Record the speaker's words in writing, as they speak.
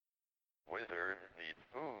Wizard needs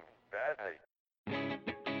food badly.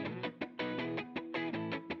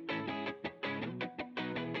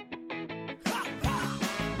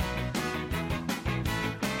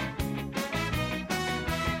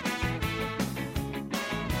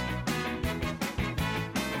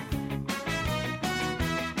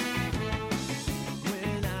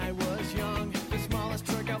 When I was young, the smallest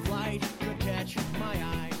trick of light could catch my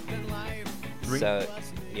eye. Then life So,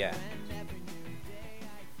 yeah.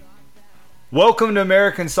 Welcome to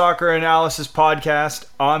American Soccer Analysis Podcast.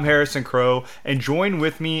 I'm Harrison Crow, and join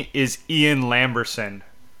with me is Ian Lamberson.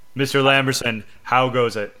 Mr. Lamberson, how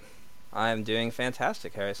goes it? I'm doing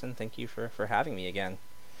fantastic, Harrison. Thank you for having me again.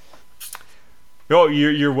 Oh,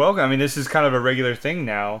 you're welcome. I mean, this is kind of a regular thing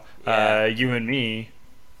now, Yeah. you and me.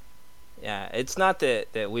 Yeah, it's not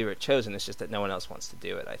that we were chosen, it's just that no one else wants to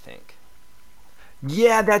do it, I think.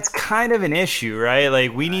 Yeah, that's kind of an issue, right?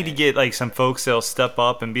 Like, we need to Right. get, like, some folks that'll step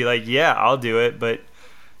up and be like, yeah, I'll do it, but,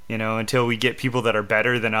 you know, until we get people that are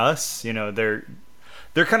better than us, you know, they're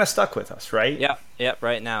kind of stuck with us, right? Yep,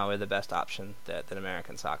 right now we're the best option that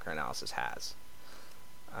American Soccer Analysis has.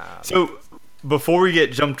 So before we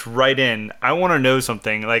get jumped right in, I want to know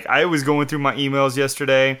something. Like, I was going through my emails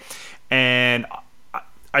yesterday, and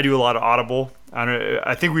I do a lot of Audible.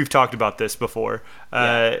 I think we've talked about this before.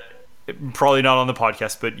 Yeah. Probably not on the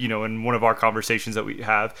podcast, but you know, in one of our conversations that we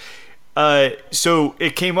have. So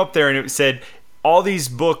it came up there, and it said all these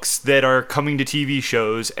books that are coming to TV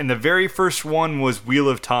shows, and the very first one was Wheel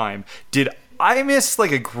of Time. Did I miss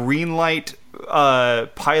like a green light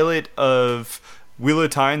pilot of Wheel of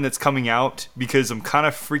Time that's coming out? Because I'm kind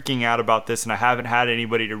of freaking out about this, and I haven't had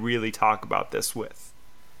anybody to really talk about this with.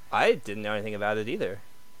 I didn't know anything about it either.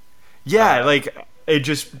 Yeah, like it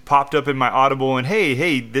just popped up in my Audible, and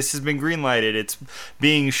hey, this has been greenlighted. It's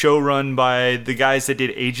being showrun by the guys that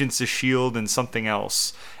did Agents of S.H.I.E.L.D. and something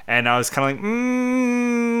else. And I was kind of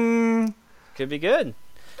like, Could be good.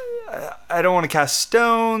 I don't want to cast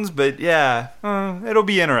stones, but yeah, it'll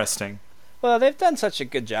be interesting. Well, they've done such a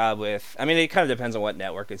good job with... I mean, it kind of depends on what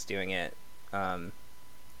network is doing it.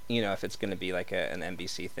 You know, if it's going to be like an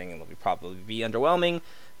NBC thing, it'll probably be underwhelming.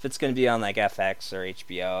 If it's going to be on like FX or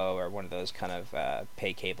HBO or one of those kind of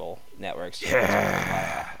pay cable networks, you know,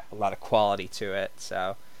 there's a lot of quality to it.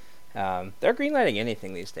 So they're greenlighting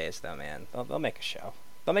anything these days, though, man. They'll make a show.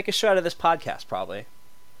 They'll make a show out of this podcast, probably.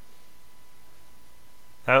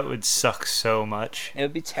 That would suck so much. It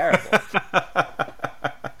would be terrible.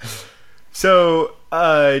 So,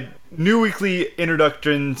 new weekly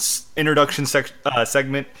introduction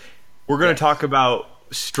segment. We're going to Yes. talk about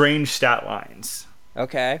strange stat lines.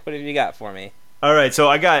 Okay, what have you got for me? All right, so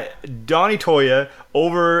I got Donny Toya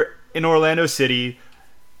over in Orlando City.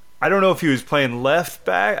 I don't know if he was playing left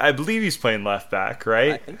back. I believe he's playing left back,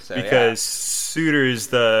 right? I think so, Because Suter's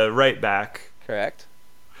the right back. Correct.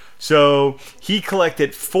 So he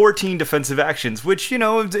collected 14 defensive actions, which, you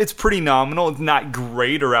know, it's pretty nominal. It's not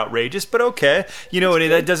great or outrageous, but okay. You know, and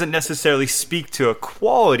that doesn't necessarily speak to a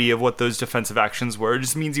quality of what those defensive actions were. It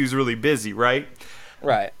just means he was really busy, right?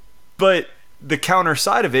 Right. But the counter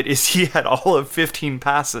side of it is he had all of 15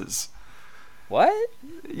 passes. What?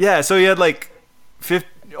 Yeah, so he had like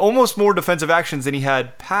almost more defensive actions than he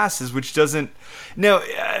had passes, which doesn't... Now,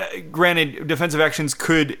 granted, defensive actions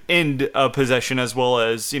could end a possession as well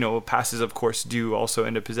as, you know, passes, of course, do also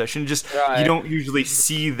end a possession. Just, Right. you don't usually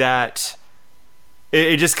see that.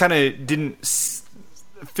 It just kind of didn't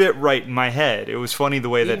fit right in my head. It was funny the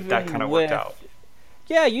way that Even kind of worked with- out.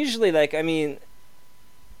 Yeah, usually, like, I mean,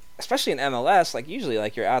 especially in MLS, like, usually,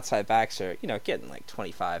 like, your outside backs are, you know, getting, like,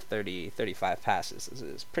 25, 30, 35 passes.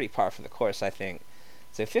 Is pretty par for the course, I think.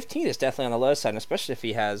 So 15 is definitely on the low side, and especially if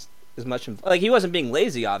he has as much... Like, he wasn't being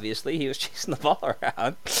lazy, obviously. He was chasing the ball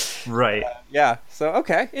around. Right. Yeah, so,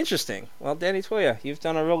 okay, interesting. Well, Danny Toya, you've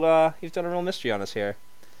done a real mystery on us here.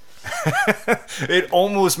 It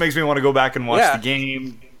almost makes me want to go back and watch Yeah. the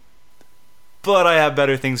game, but I have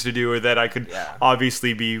better things to do, or that I could Yeah.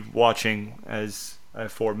 obviously be watching. As I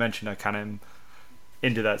aforementioned, I kind of am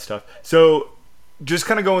into that stuff. So just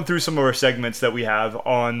kind of going through some of our segments that we have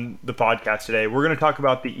on the podcast today. We're going to talk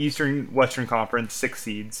about the Eastern Western Conference 6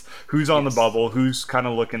 seeds, who's on Yes. the bubble, who's kind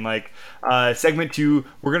of looking like. Segment 2,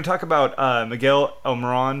 we're going to talk about Miguel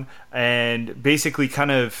Almiron, and basically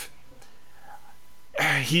kind of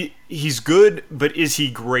he's good, but is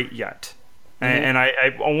he great yet? And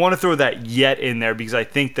I want to throw that yet in there because I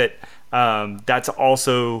think that that's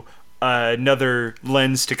also another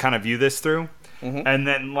lens to kind of view this through. And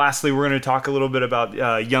then lastly, we're going to talk a little bit about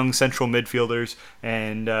young central midfielders,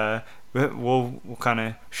 and we'll kind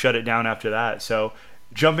of shut it down after that. So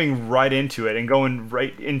jumping right into it and going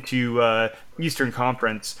right into Eastern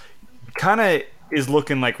Conference, kind of is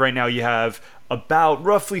looking like right now you have about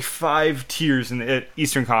roughly 5 tiers in the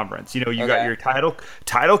Eastern Conference. You got Okay. your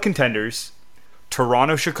title contenders,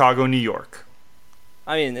 Toronto, Chicago, New York.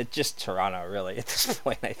 I mean, it's just Toronto, really, at this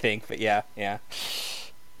point, I think. But yeah.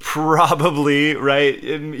 Probably, right?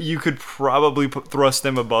 You could probably thrust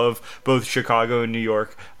them above both Chicago and New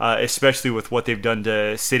York, especially with what they've done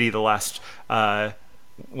to City the last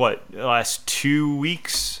 2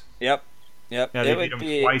 weeks. Yep. Yeah, they beat them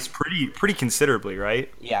twice, pretty considerably,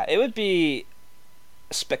 right? Yeah, it would be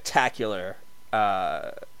spectacular.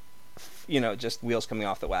 Just wheels coming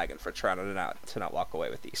off the wagon for Toronto to not walk away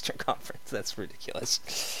with the Eastern Conference. That's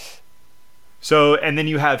ridiculous. So, and then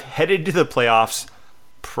you have headed to the playoffs,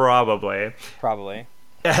 probably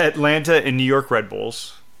Atlanta and New York Red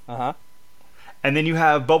Bulls. Uh-huh. And then you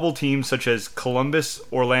have bubble teams such as Columbus,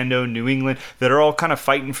 Orlando, New England that are all kind of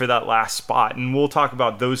fighting for that last spot. And we'll talk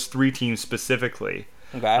about those 3 teams specifically.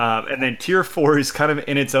 Okay. And then tier 4 is kind of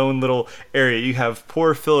in its own little area. You have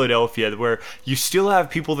poor Philadelphia, where you still have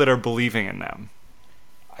people that are believing in them.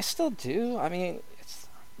 I still do. I mean, it's...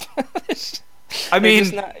 I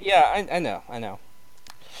mean... I know.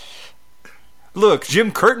 Look,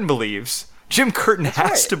 Jim Curtin believes. Jim Curtin has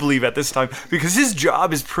right. to believe at this time because his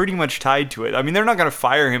job is pretty much tied to it. I mean, they're not going to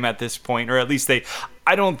fire him at this point, or at least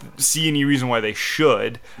I don't see any reason why they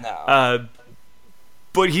should. No.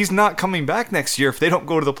 But he's not coming back next year if they don't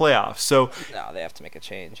go to the playoffs. So No, they have to make a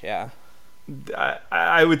change, yeah.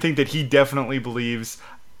 I would think that he definitely believes.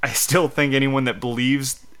 I still think anyone that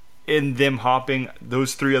believes in them hopping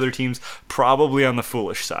those 3 other teams probably on the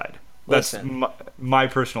foolish side. That's my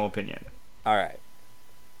personal opinion. All right.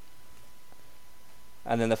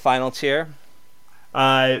 And then the final tier?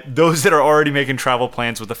 Those that are already making travel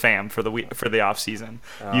plans with the fam for the off season.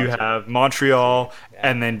 You have Montreal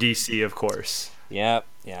and then DC, of course. Yep.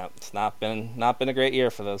 It's not been a great year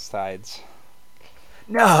for those sides.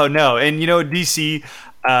 No, and DC,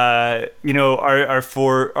 our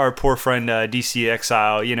poor friend DC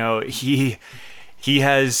Exile,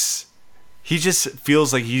 he just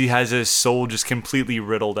feels like he has his soul just completely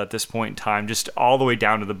riddled at this point in time, just all the way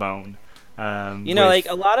down to the bone. Like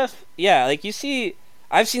a lot of you see,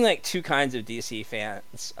 I've seen like 2 kinds of DC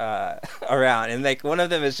fans around, and like one of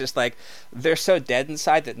them is just like they're so dead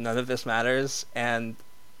inside that none of this matters, and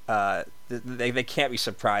they can't be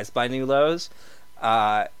surprised by new lows,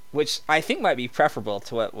 which I think might be preferable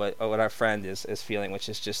to what our friend is feeling, which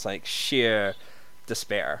is just like sheer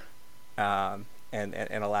despair, and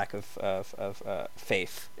a lack of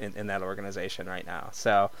faith in that organization right now.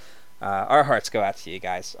 So our hearts go out to you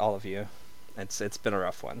guys, all of you. It's been a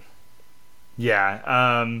rough one. Yeah.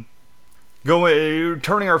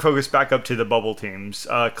 Turning our focus back up to the bubble teams.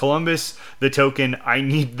 Columbus, the token, I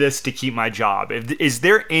need this to keep my job. Is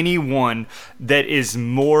there anyone that is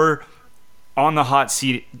more on the hot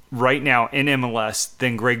seat right now in MLS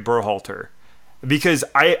than Greg Berhalter? Because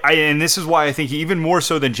and this is why I think even more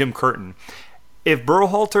so than Jim Curtin, if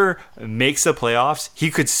Berhalter makes the playoffs,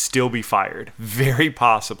 he could still be fired. Very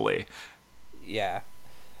possibly. Yeah.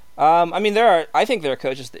 I mean, I think there are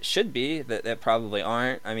coaches that should be, that probably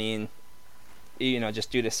aren't. I mean,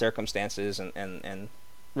 just due to circumstances and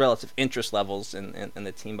relative interest levels in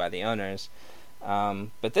the team by the owners.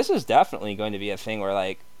 But this is definitely going to be a thing where,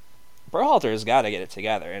 like, Berhalter has got to get it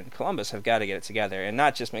together, and Columbus have got to get it together, and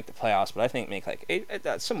not just make the playoffs, but I think make like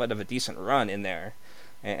a somewhat of a decent run in there,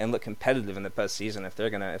 and look competitive in the postseason if they're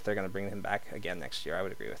gonna bring him back again next year. I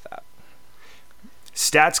would agree with that.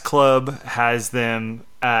 Stats Club has them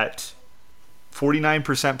at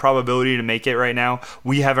 49% probability to make it right now.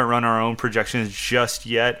 We haven't run our own projections just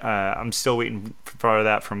yet. I'm still waiting for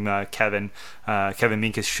that from Kevin. Kevin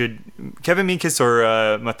Minkus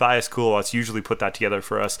or Matthias Kulowatz usually put that together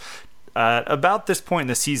for us about this point in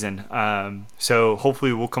the season. So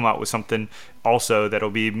hopefully we'll come out with something also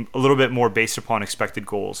that'll be a little bit more based upon expected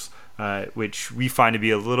goals, which we find to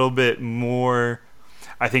be a little bit more,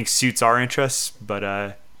 I think, suits our interests. But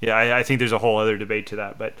I think there's a whole other debate to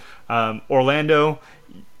that. But Orlando,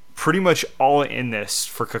 pretty much all in this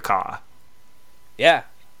for Kaká. Yeah.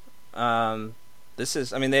 This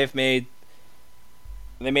is, I mean, they made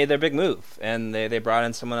their big move, and they brought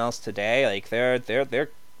in someone else today. Like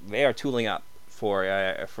they are tooling up for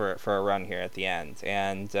a run here at the end.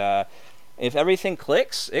 And if everything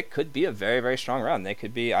clicks, it could be a very, very strong run. They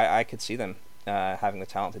could be. I could see them having the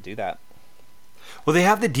talent to do that. Well, they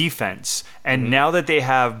have the defense, and now that they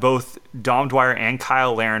have both Dom Dwyer and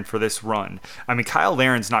Kyle Larin for this run, I mean, Kyle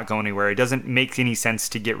Larin's not going anywhere. It doesn't make any sense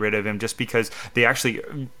to get rid of him just because they actually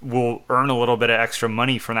will earn a little bit of extra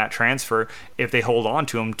money from that transfer if they hold on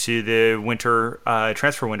to him to the winter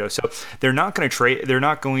transfer window. So they're not going to trade. They're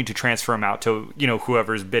not going to transfer him out to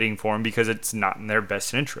whoever's bidding for him because it's not in their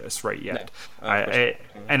best interest right yet. No.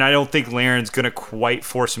 And I don't think Larin's going to quite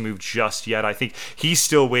force a move just yet. I think he's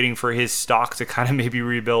still waiting for his stock to kind of maybe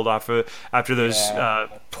rebuild after those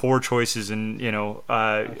poor choices, and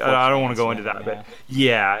I don't want to go into that, but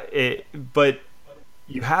but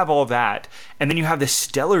you have all that, and then you have this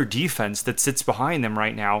stellar defense that sits behind them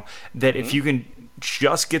right now. That if you can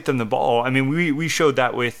just get them the ball, I mean, we showed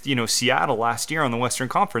that with Seattle last year on the Western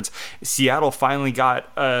Conference. Seattle finally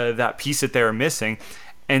got that piece that they were missing.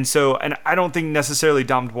 And I don't think necessarily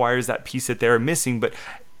Dom Dwyer is that piece that they're missing, but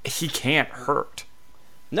he can't hurt.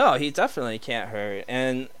 No, he definitely can't hurt.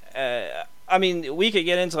 And I mean, we could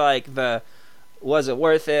get into like the was it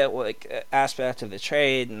worth it aspect of the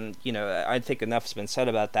trade, and I think enough's been said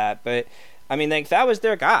about that. But I mean, like, that was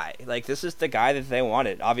their guy. Like, this is the guy that they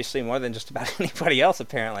wanted, obviously more than just about anybody else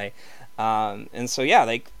apparently. And so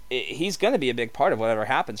he's going to be a big part of whatever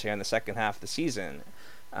happens here in the second half of the season.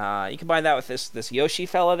 You combine that with this Yoshi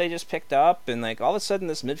fella they just picked up, and like all of a sudden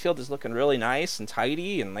this midfield is looking really nice and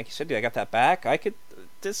tidy, and like you said, I got that back.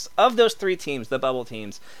 Of those three teams, the bubble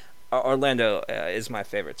teams, Orlando is my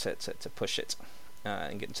favorite to push it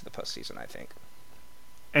and get into the postseason, I think.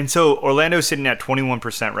 And so Orlando's sitting at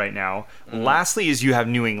 21% right now. Lastly is you have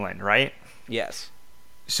New England, right? Yes.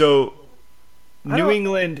 So New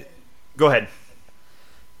England, go ahead.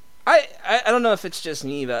 I don't know if it's just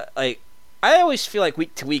me, but like I always feel like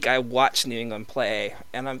week to week I watch New England play,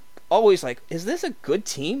 and I'm always like, is this a good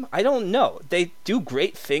team? I don't know. They do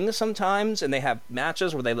great things sometimes, and they have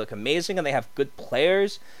matches where they look amazing, and they have good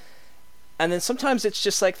players. And then sometimes it's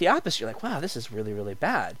just like the opposite. You're like, wow, this is really, really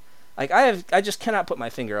bad. Like I just cannot put my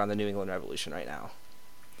finger on the New England Revolution right now.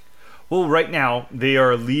 Well, right now they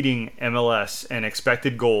are leading MLS in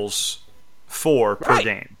expected goals per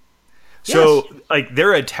game. So like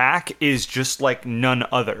their attack is just like none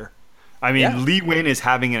other. I mean, Lee Nguyen is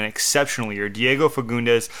having an exceptional year. Diego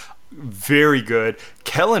Fagundes, very good.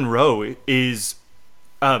 Kellen Rowe is,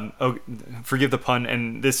 forgive the pun,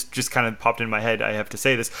 and this just kind of popped in my head. I have to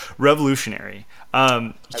say this: revolutionary.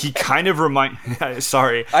 He kind of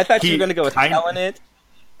sorry, I thought you were going to go with Kellen it,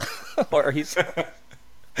 or he's.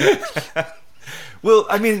 Well,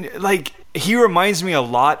 I mean, like he reminds me a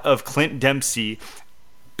lot of Clint Dempsey.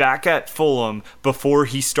 Back at Fulham before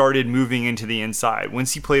he started moving into the inside.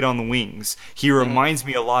 Once he played on the wings, he reminds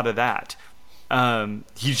me a lot of that.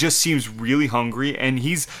 He just seems really hungry, and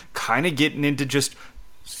he's kind of getting into just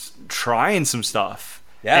trying some stuff.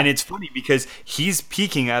 Yeah. And it's funny because he's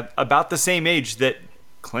peaking at about the same age that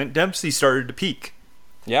Clint Dempsey started to peak.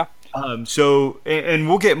 Yeah. So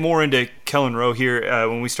we'll get more into Kellen Rowe here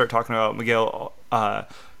when we start talking about Miguel. And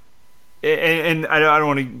I don't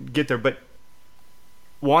want to get there, but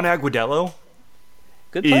Juan Agudelo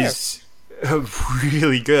good player. Is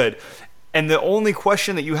really good. And the only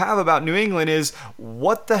question that you have about New England is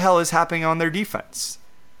what the hell is happening on their defense?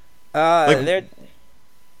 One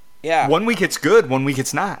week it's good, one week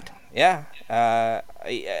it's not. Yeah.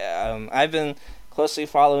 I've been closely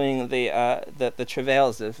following the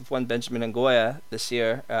travails of one Benjamin Ngoya this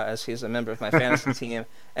year, as he's a member of my fantasy team.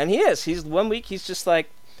 And he's 1 week he's just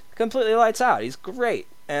like completely lights out. He's great.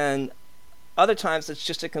 And other times it's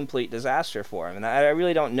just a complete disaster for him. And I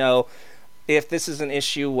really don't know if this is an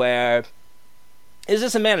issue where... Is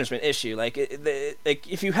this a management issue? Like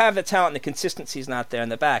if you have the talent and the consistency's not there in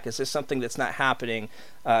the back, is this something that's not happening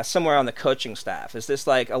somewhere on the coaching staff? Is this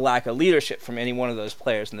like a lack of leadership from any one of those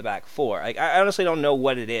players in the back four? I honestly don't know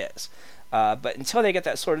what it is. But until they get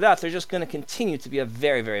that sorted out, they're just going to continue to be a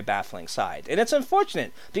very, very baffling side. And it's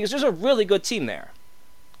unfortunate because there's a really good team there.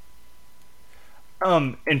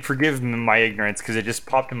 And forgive my ignorance because it just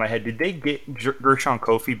popped in my head. Did they get Gershon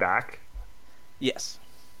Kofi back? Yes.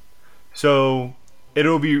 So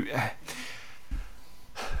it'll be.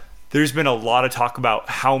 There's been a lot of talk about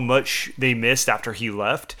how much they missed after he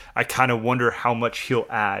left. I kind of wonder how much he'll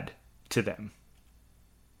add to them.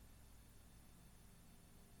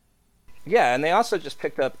 Yeah, and they also just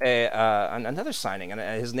picked up another signing, and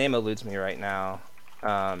his name eludes me right now,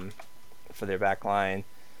 for their back line.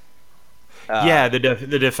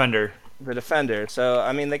 The defender. The defender. So,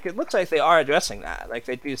 I mean, it looks like they are addressing that. Like,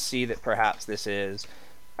 they do see that perhaps this is,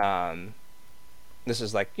 this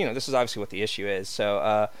is this is obviously what the issue is.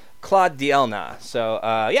 So Claude Dielna. So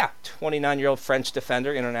 29-year-old French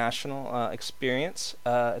defender, international experience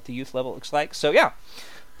at the youth level, it looks like. So yeah,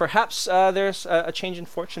 perhaps there's a change in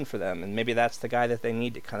fortune for them, and maybe that's the guy that they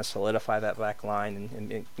need to kind of solidify that back line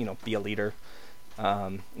and be a leader,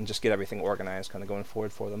 and just get everything organized kind of going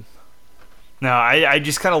forward for them. No, I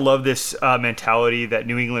just kind of love this mentality that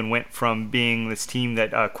New England went from being this team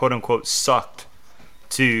that quote unquote sucked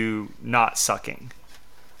to not sucking.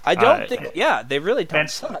 I don't think. Yeah, they really don't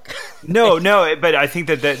suck. No, but I think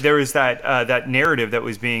that there was that narrative that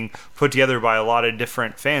was being put together by a lot of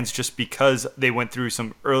different fans just because they went through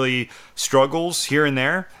some early struggles here and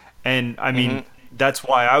there, and I mean that's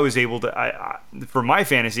why I was able to. For my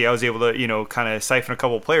fantasy, I was able to kind of siphon a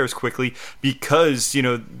couple of players quickly because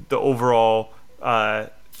the overall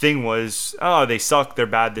thing was they suck, they're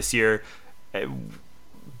bad this year.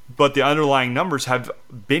 But the underlying numbers have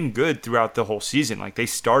been good throughout the whole season. Like, they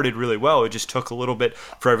started really well. It just took a little bit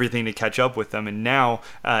for everything to catch up with them. And now,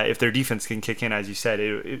 if their defense can kick in, as you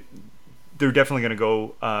said, they're definitely going to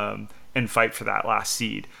go and fight for that last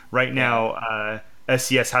seed. Right now,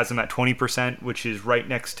 SCS has them at 20%, which is right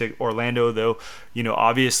next to Orlando, though,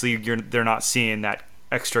 obviously they're not seeing that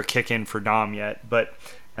extra kick in for Dom yet. But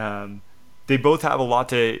they both have a lot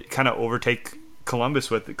to kind of overtake Columbus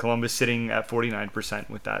with. Columbus sitting at 49%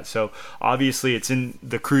 with that. So obviously it's in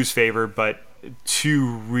the Crew's favor, but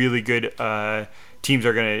two really good teams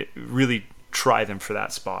are going to really try them for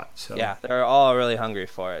that spot. So yeah, they're all really hungry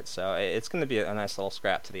for it. So it's going to be a nice little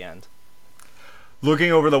scrap to the end.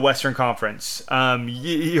 Looking over the Western Conference,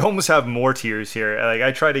 you almost have more tiers here. Like,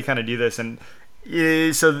 I try to kind of do this, and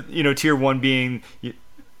so tier one being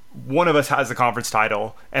one of us has the conference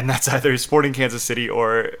title, and that's either Sporting Kansas City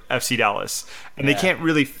or FC Dallas. And they can't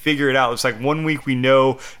really figure it out. It's like 1 week we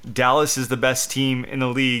know Dallas is the best team in the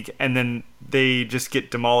league, and then they just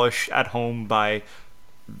get demolished at home by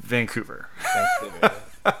Vancouver.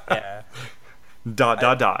 Yeah.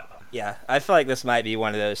 Dot. Yeah, I feel like this might be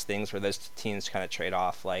one of those things where those teams kind of trade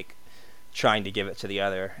off, like trying to give it to the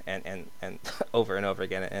other and over and over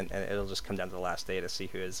again, and it'll just come down to the last day to see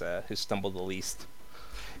who's stumbled the least.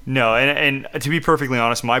 No, and to be perfectly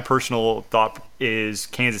honest, my personal thought is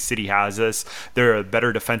Kansas City has this. They're a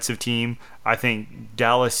better defensive team. I think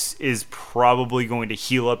Dallas is probably going to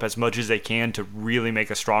heal up as much as they can to really make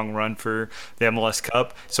a strong run for the MLS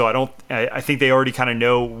Cup. So I think they already kind of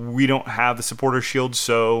know we don't have the supporter shield,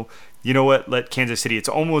 so you know what? Let Kansas City. It's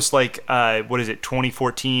almost like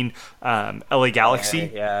 2014 LA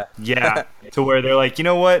Galaxy. Yeah. To where they're like, you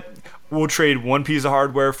know what? We'll trade one piece of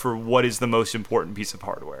hardware for what is the most important piece of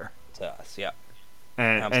hardware. To us, yeah.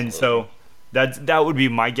 And so that would be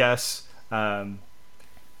my guess.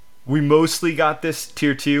 We mostly got this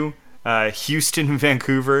tier 2. Houston,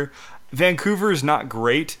 Vancouver. Vancouver is not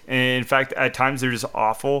great. In fact, at times they're just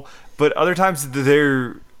awful. But other times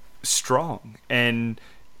they're strong and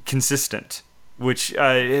consistent, which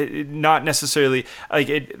not necessarily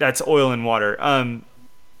like that's oil and water.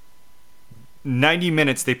 90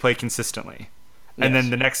 minutes they play consistently, and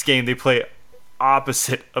then the next game they play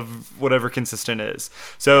opposite of whatever consistent is.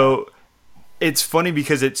 So it's funny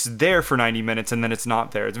because it's there for 90 minutes and then it's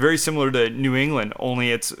not there. It's very similar to New England,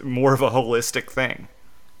 only it's more of a holistic thing.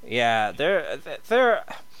 Yeah, they're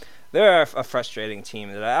a frustrating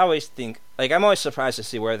team that I always think, like, I'm always surprised to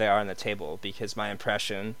see where they are on the table, because my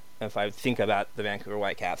impression, if I think about the Vancouver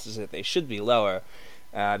Whitecaps, is that they should be lower,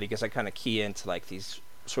 because I kind of key into like these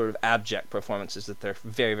sort of abject performances that they're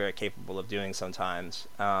very, very capable of doing sometimes.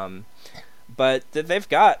 But they've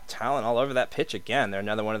got talent all over that pitch again. They're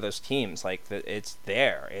another one of those teams. Like, it's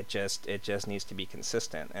there. It just needs to be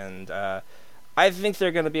consistent. And I think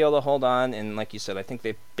they're going to be able to hold on. And like you said, I think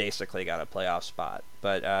they've basically got a playoff spot.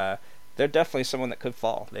 But they're definitely someone that could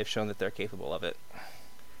fall. They've shown that they're capable of it.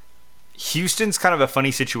 Houston's kind of a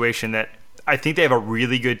funny situation that I think they have a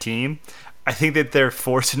really good team. I think that they're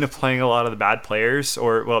forced into playing a lot of the bad players,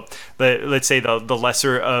 or, well, let's say the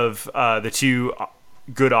lesser of the two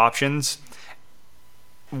good options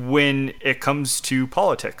when it comes to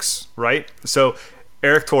politics, right? So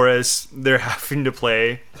Eric Torres, they're having to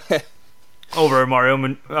play over Mario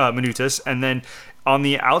Menoutas, and then on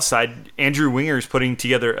the outside, Andrew Winger's putting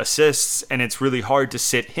together assists, and it's really hard to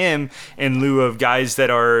sit him in lieu of guys that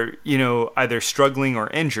are, either struggling or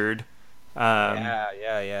injured.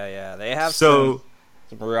 Yeah. They have some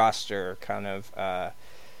roster kind of.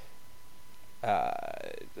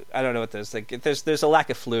 I don't know what there's like. There's a lack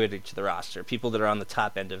of fluidity to the roster. People that are on the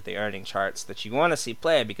top end of the earning charts that you want to see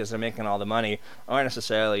play because they're making all the money aren't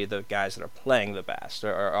necessarily the guys that are playing the best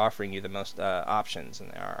or are offering you the most options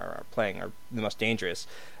and are the most dangerous.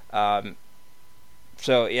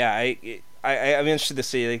 So yeah, I'm interested to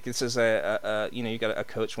see. Like, this is you got a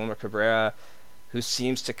coach, Wilmer Cabrera, who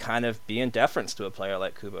seems to kind of be in deference to a player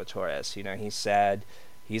like Cubo Torres. He said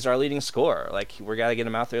he's our leading scorer. Like, we got to get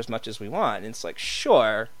him out there as much as we want. And it's like,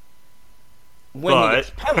 sure, when he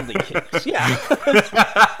gets penalty kicks, yeah.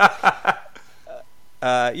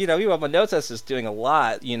 Iwan Manotas is doing a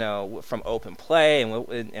lot, from open play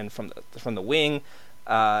and from the wing.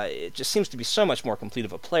 It just seems to be so much more complete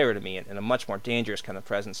of a player to me, and a much more dangerous kind of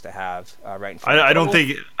presence to have right in front of I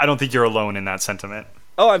don't think you're alone in that sentiment.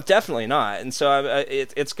 Oh, I'm definitely not, and so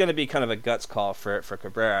it's going to be kind of a guts call for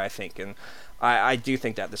Cabrera, I think, and I do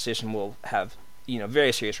think that decision will have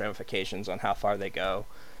very serious ramifications on how far they go,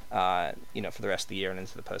 for the rest of the year and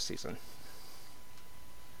into the postseason.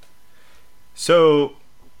 So,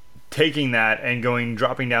 taking that and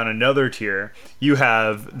dropping down another tier, you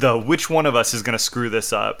have the which one of us is going to screw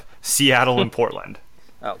this up? Seattle and Portland.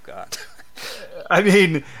 Oh God. I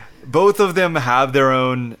mean, both of them have their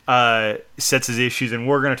own sets of issues, and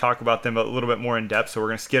we're going to talk about them a little bit more in depth. So we're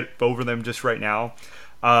going to skip over them just right now.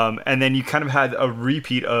 And then you kind of had a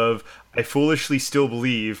repeat of I foolishly still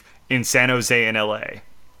believe in San Jose and LA.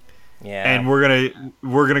 Yeah. And we're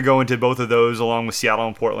gonna go into both of those along with Seattle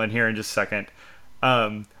and Portland here in just a second.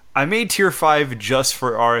 I made tier 5 just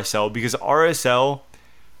for RSL because RSL,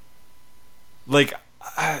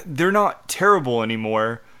 they're not terrible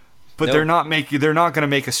anymore, but Nope. they're not going to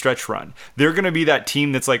make a stretch run. They're going to be that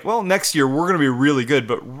team that's like, well, next year we're going to be really good,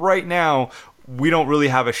 but right now we don't really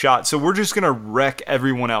have a shot. So we're just going to wreck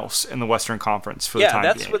everyone else in the Western Conference for the time being.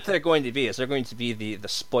 Yeah, that's what they're going to be. They're going to be the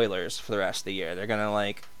spoilers for the rest of the year. They're going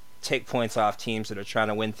to take points off teams that are trying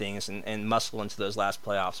to win things and muscle into those last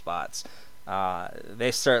playoff spots.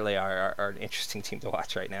 They certainly are an interesting team to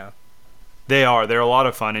watch right now. They're a lot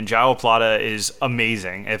of fun, and Joao Plata is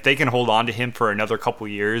amazing. If they can hold on to him for another couple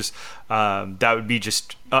years, that would be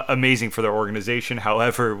just amazing for their organization.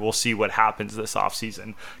 However, we'll see what happens this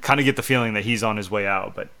offseason. Kind of get the feeling that he's on his way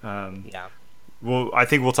out, but Yeah. I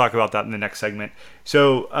think we'll talk about that in the next segment.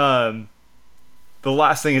 So the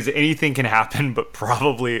last thing is anything can happen, but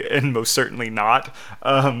probably and most certainly not.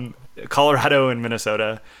 Colorado and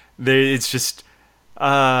Minnesota. It's just,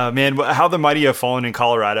 man, how the mighty have fallen in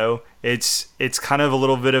Colorado. It's kind of a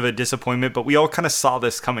little bit of a disappointment, but we all kind of saw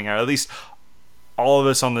this coming out. At least all of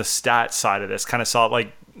us on the stat side of this kind of saw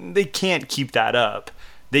they can't keep that up.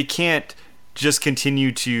 They can't just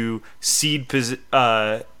continue to cede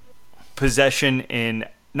possession in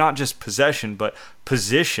not just possession, but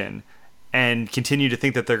position, and continue to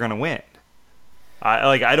think that they're going to win.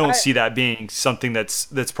 I don't see that being something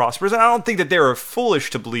that's prosperous. And I don't think that they were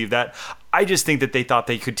foolish to believe that. I just think that they thought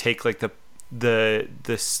they could take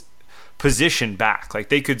this position back.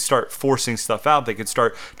 They could start forcing stuff out. They could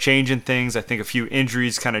start changing things. I think a few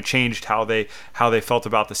injuries kind of changed how they felt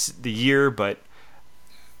about the year. But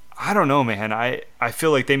I don't know, man. I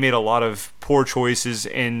feel like they made a lot of poor choices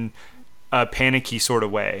in a panicky sort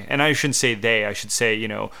of way. And I shouldn't say they. I should say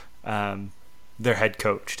their head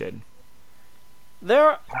coach did.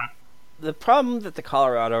 The problem that the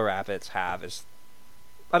Colorado Rapids have is,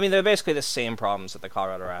 they're basically the same problems that the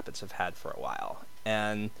Colorado Rapids have had for a while.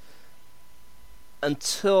 And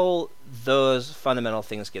until those fundamental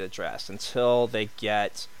things get addressed, until they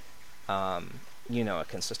get, a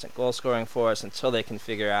consistent goal scoring force, until they can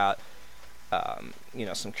figure out,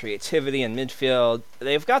 some creativity in midfield,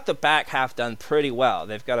 they've got the back half done pretty well.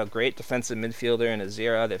 They've got a great defensive midfielder in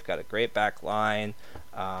Azira. They've got a great back line.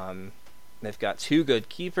 They've got 2 good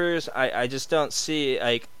keepers. I just don't see,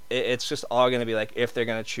 it's just all going to be if they're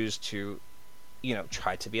going to choose to,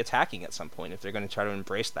 try to be attacking at some point, if they're going to try to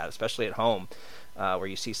embrace that, especially at home, where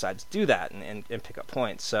you see sides do that and pick up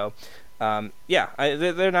points. So, they're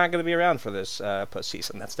not going to be around for this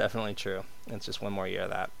postseason. That's definitely true. It's just one more year of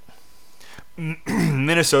that.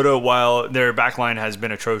 Minnesota, while their backline has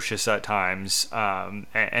been atrocious at times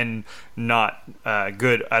and not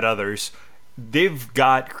good at others, they've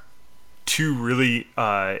got 2 really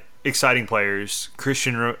exciting players,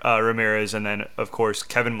 Christian Ramirez and then, of course,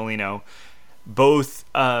 Kevin Molino. Both,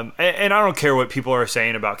 and I don't care what people are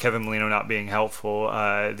saying about Kevin Molino not being helpful.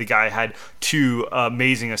 The guy had 2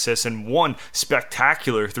 amazing assists and 1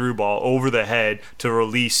 spectacular through ball over the head to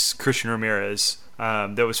release Christian Ramirez.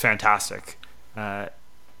 That was fantastic.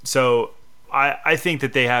 So I think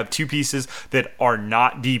that they have 2 pieces that are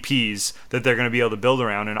not DPs that they're going to be able to build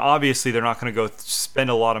around. And obviously they're not going to go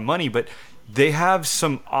spend a lot of money, but they have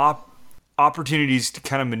some opportunities to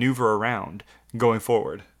kind of maneuver around going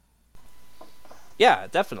forward. Yeah,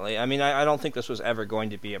 definitely. I mean, I don't think this was ever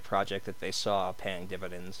going to be a project that they saw paying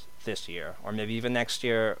dividends this year, or maybe even next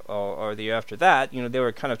year, or the year after that. They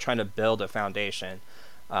were kind of trying to build a foundation.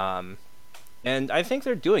 Um, and I think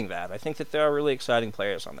they're doing that. I think that there are really exciting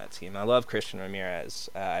players on that team. I love Christian Ramirez.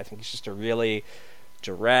 I think he's just a really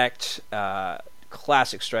direct,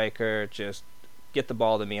 classic striker. Just get the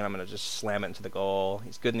ball to me and I'm going to just slam it into the goal.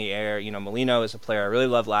 He's good in the air. Molino is a player I really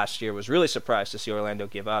loved last year. Was really surprised to see Orlando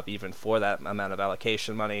give up even for that amount of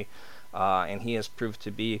allocation money. And he has proved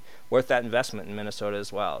to be worth that investment in Minnesota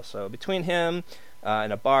as well. So between him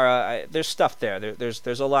and Ibarra, there's stuff there.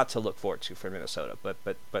 There's a lot to look forward to for Minnesota,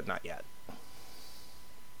 but not yet.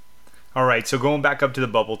 All right, so going back up to the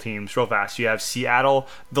bubble teams real fast, you have Seattle,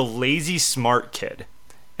 the lazy smart kid.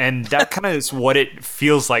 And that kind of is what it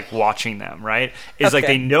feels like watching them, right? Is like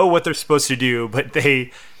they know what they're supposed to do, but they're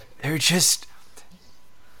just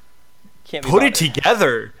Can't be put bothered. it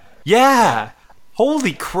together. Yeah.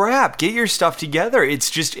 Holy crap, get your stuff together. It's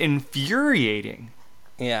just infuriating.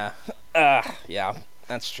 Yeah. Yeah,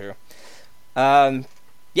 that's true.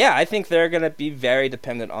 Yeah, I think they're going to be very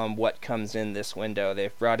dependent on what comes in this window.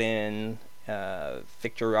 They've brought in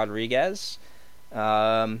Victor Rodriguez.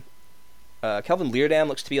 Kelvin Leerdam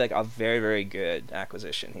looks to be like a very, very good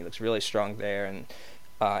acquisition. He looks really strong there and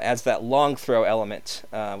adds that long throw element,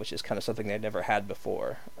 which is kind of something they'd never had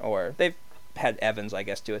before. Or they've had Evans, I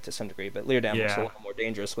guess, do it to some degree, but Leerdam looks a little more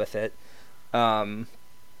dangerous with it.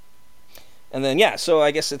 And then, so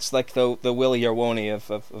I guess it's like the Willie Yarwoni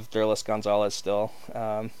of Derlis Gonzalez still.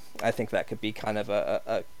 I think that could be kind of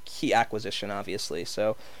a key acquisition, obviously.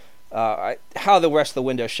 So how the rest of the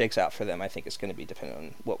window shakes out for them, I think is going to be dependent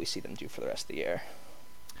on what we see them do for the rest of the year.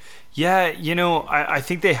 Yeah, I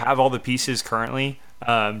think they have all the pieces currently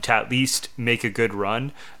to at least make a good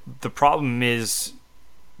run. The problem is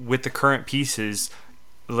with the current pieces,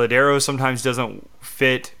 Ladero sometimes doesn't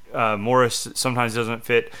fit, Morris sometimes doesn't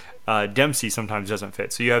fit, Dempsey sometimes doesn't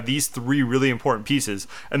fit. So you have these three really important pieces,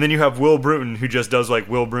 and then you have Will Bruton who just does like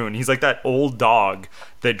Will Bruton. He's like that old dog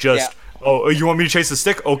that just, oh, you want me to chase the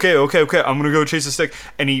stick? Okay, I'm going to go chase the stick.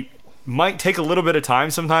 And he might take a little bit of time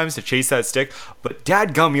sometimes to chase that stick, but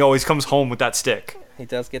dadgum, he always comes home with that stick. He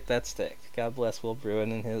does get that stick. God bless Will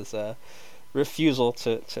Bruin and his refusal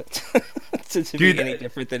to be any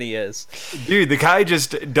different than he is. Dude, the guy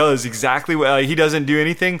just does exactly what he doesn't do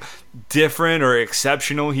anything different or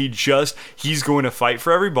exceptional. He's going to fight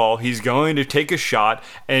for every ball. He's going to take a shot,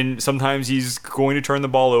 and sometimes he's going to turn the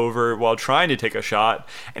ball over while trying to take a shot,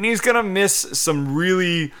 and he's going to miss some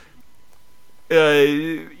really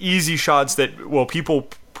easy shots that, well, people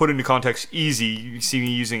put into context easy. You see me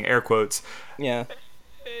using air quotes. Yeah.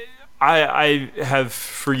 I have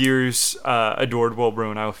for years adored Will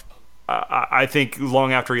Bruin. I think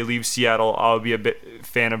long after he leaves Seattle, I'll be a bit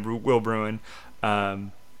fan of Will Bruin.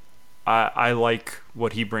 I like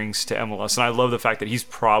what he brings to MLS, and I love the fact that he's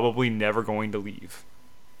probably never going to leave.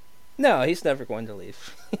 No, he's never going to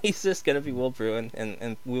leave. He's just going to be Will Bruin,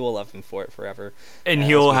 and we will love him for it forever. And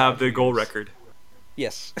he'll have the goal record.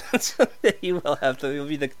 Yes, he will have to.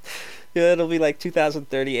 It'll be like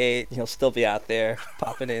 2038. He'll still be out there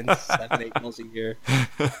popping in 7-8 goals a year.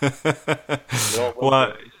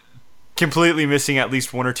 Well, completely missing at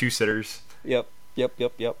least one or two sitters. Yep.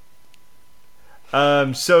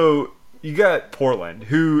 So you got Portland,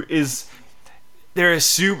 who is they're a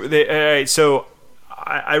super. All right, so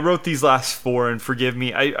I wrote these last four, and forgive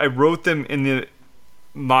me, I wrote them in the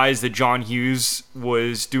minds that John Hughes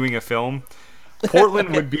was doing a film.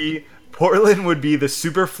 Portland would be the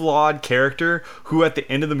super flawed character who at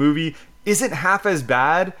the end of the movie isn't half as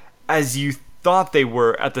bad as you thought they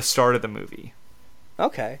were at the start of the movie.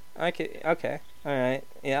 Okay. All right.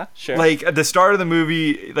 Yeah, sure. Like at the start of the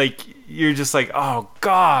movie, like you're just like, oh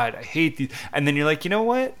God, I hate these. And then you're like, you know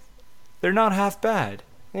what? They're not half bad.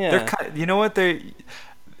 Yeah. They're kind, you know what? Their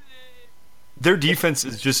defense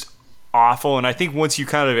is just awful. And I think once you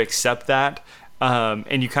kind of accept that,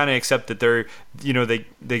 and you kind of accept that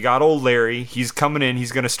they got old Larry. He's coming in.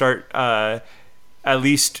 He's going to start at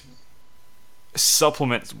least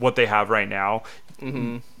supplement what they have right now.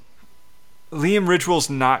 Mm-hmm. Liam Ridgewell's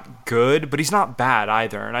not good, but he's not bad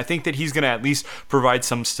either. And I think that he's going to at least provide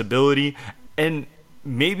some stability. And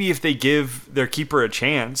maybe if they give their keeper a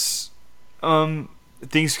chance,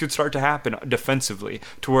 things could start to happen defensively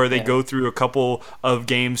to where they go through a couple of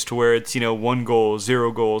games to where it's 1 goal,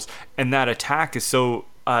 0 goals, and that attack is so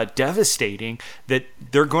devastating that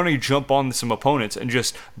they're going to jump on some opponents and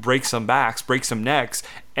just break some backs, break some necks,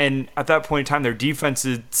 and at that point in time their defense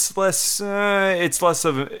is less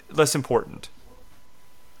important.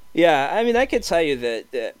 Yeah, I mean, I could tell you that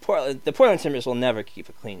the Portland Timbers will never keep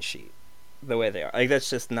a clean sheet. the way they are. Like that's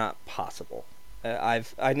just not possible. I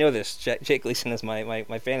know this. Jake Gleason is my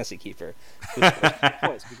fantasy keeper.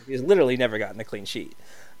 Points because he's literally never gotten a clean sheet,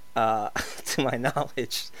 to my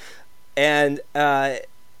knowledge, and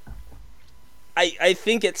I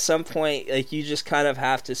think at some point, like, you just kind of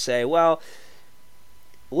have to say, well,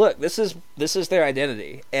 look, this is their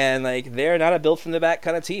identity, and like they're not a build from the back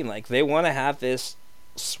kind of team. Like they want to have this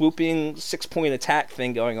swooping 6-point attack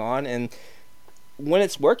thing going on, and when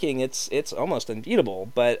it's working, it's almost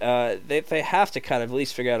unbeatable. But they have to kind of at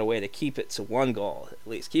least figure out a way to keep it to one goal, at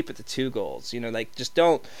least keep it to 2 goals. You know, like just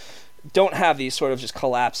don't have these sort of just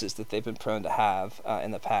collapses that they've been prone to have in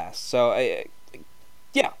the past. So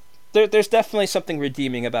yeah. There's definitely something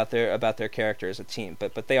redeeming about their character as a team,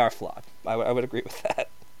 but they are flawed. I would agree with that.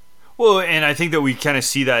 Well, and I think that we kind of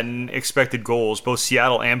see that in expected goals. Both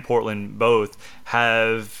Seattle and Portland both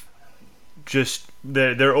have just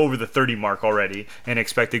they're over the 30 mark already in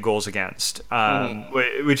expected goals against,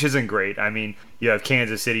 which isn't great. I mean, you have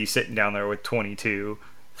Kansas City sitting down there with 22,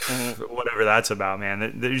 whatever that's about,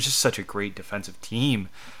 man. They're just such a great defensive team.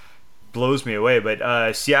 Blows me away.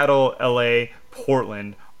 But Seattle, LA,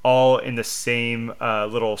 Portland, all in the same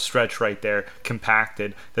little stretch right there,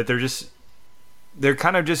 compacted, that they're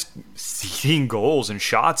kind of just seeding goals and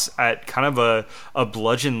shots at kind of a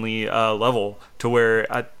bludgeonly level, to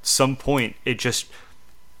where at some point it just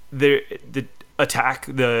the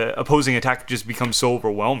opposing attack just becomes so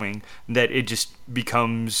overwhelming that it just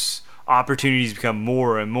becomes, opportunities become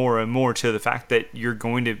more and more and more, to the fact that you're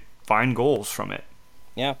going to find goals from it.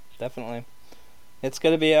 Yeah, definitely. It's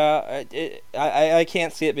going to be I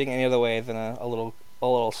can't see it being any other way than a little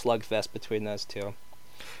slugfest between those two.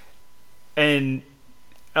 And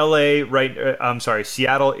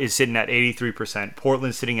Seattle is sitting at 83%.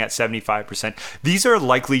 Portland's sitting at 75%. These are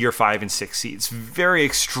likely your 5 and 6 seeds. Very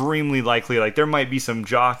extremely likely. Like there might be some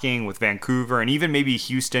jockeying with Vancouver and even maybe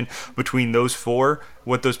Houston between those 4,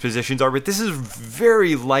 what those positions are. But this is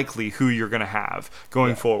very likely who you're going to have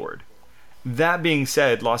going forward. That being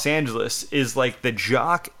said, Los Angeles is like the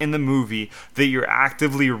jock in the movie that you're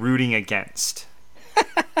actively rooting against.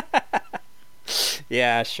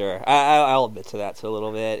 Yeah, sure. I'll admit to that a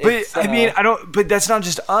little bit. But I mean, But that's not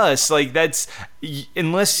just us. Like that's,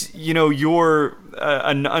 unless you're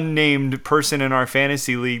an unnamed person in our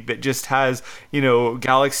fantasy league that just has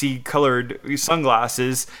galaxy-colored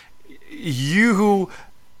sunglasses, you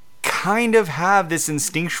kind of have this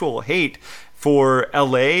instinctual hate for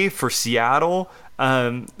LA, for Seattle,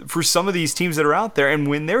 for some of these teams that are out there. And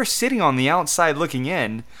when they're sitting on the outside looking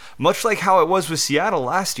in, much like how it was with Seattle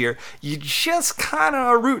last year, you just kind of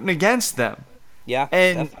are rooting against them. Yeah,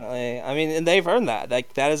 definitely. I mean, and they've earned that.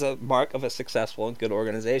 Like that is a mark of a successful and good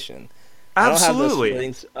organization. Absolutely. I don't have those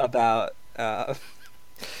feelings about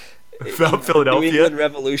Philadelphia, New England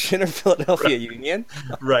Revolution or Philadelphia Union.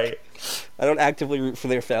 Right. I don't actively root for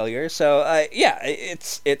their failure. So,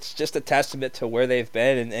 it's just a testament to where they've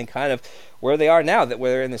been and kind of where they are now, that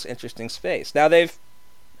where they're in this interesting space. Now they've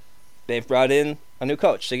brought in a new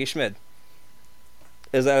coach, Siggy Schmid.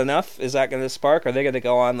 Is that enough? Is that going to spark? Are they going to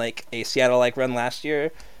go on like a Seattle-like run last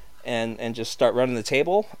year and just start running the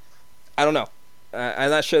table? I don't know. I'm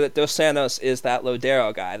not sure that Dos Santos is that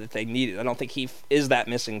Lodero guy that they needed. I don't think he is that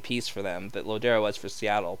missing piece for them that Lodero was for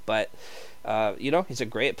Seattle. But, he's a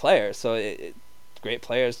great player. So great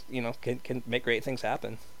players, can make great things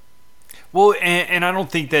happen. Well, and I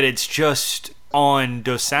don't think that it's just on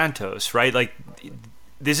Dos Santos, right? Like,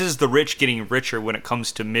 this is the rich getting richer when it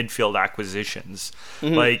comes to midfield acquisitions.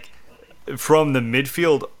 Mm-hmm. Like, from the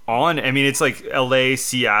midfield on, I mean, it's like LA,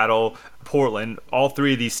 Seattle, Portland, all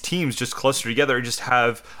 3 of these teams just cluster together and just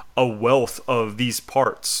have a wealth of these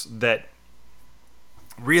parts that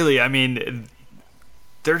really, I mean,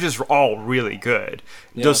 they're just all really good.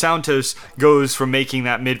 Yeah. Dos Santos goes from making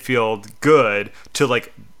that midfield good to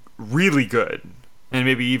like really good and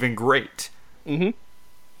maybe even great. Mm-hmm.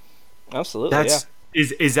 Absolutely.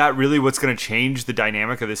 Is that really what's going to change the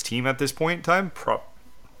dynamic of this team at this point in time?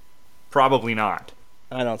 Probably not.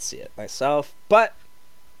 I don't see it myself, but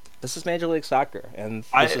this is Major League Soccer, and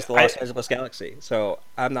this is the Los Angeles Galaxy. So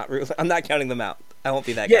I'm not counting them out. I won't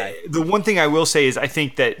be that guy. The one thing I will say is I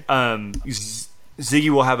think that Ziggy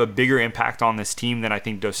will have a bigger impact on this team than I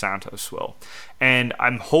think Dos Santos will, and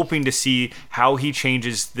I'm hoping to see how he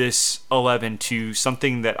changes this 11 to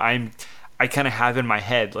something that I kind of have in my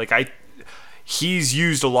head. Like he's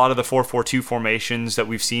used a lot of the 4-4-2 formations that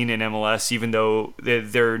we've seen in MLS, even though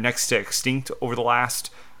they're next to extinct over the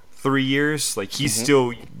last 3 years. Like he's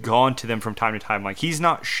still gone to them from time to time. Like he's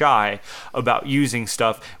not shy about using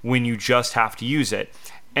stuff when you just have to use it.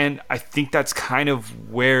 And I think that's kind of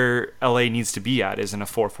where LA needs to be at, is in a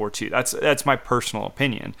 4-4-2. That's my personal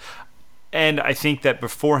opinion. And I think that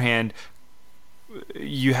beforehand,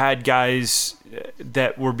 you had guys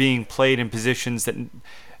that were being played in positions that,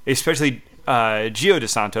 especially Gio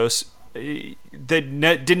dos Santos,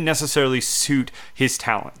 that didn't necessarily suit his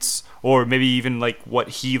talents, or maybe even like what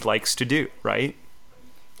he likes to do, right?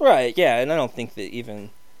 Right, yeah, and I don't think that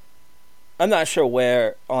even... I'm not sure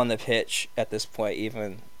where on the pitch at this point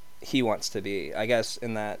even he wants to be. I guess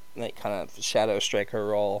in that like kind of shadow striker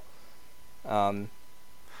role.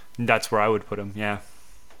 That's where I would put him, yeah.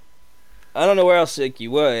 I don't know where else like, you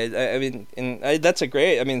would. I mean, that's a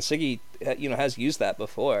great... I mean, Siggy, has used that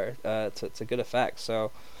before to good effect. So,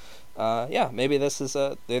 yeah, maybe that's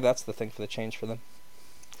the thing for the change for them.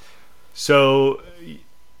 So...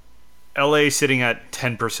 LA sitting at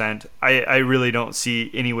 10%. I really don't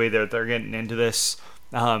see any way that they're getting into this,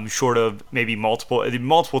 short of maybe multiple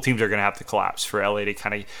teams are going to have to collapse for LA to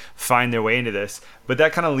kind of find their way into this. But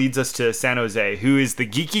that kind of leads us to San Jose, who is the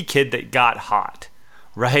geeky kid that got hot,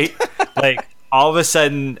 right? Like all of a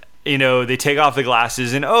sudden, they take off the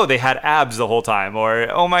glasses and they had abs the whole time,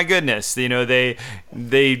 or oh my goodness, they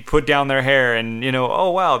put down their hair and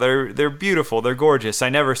oh wow, they're beautiful, they're gorgeous. I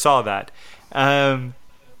never saw that.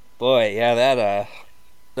 Boy, yeah,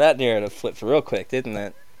 that narrative flipped real quick, didn't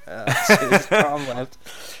it? As soon as Tom left.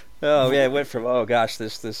 Oh yeah, it went from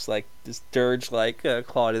this dirge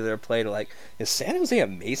quality of their play to is San Jose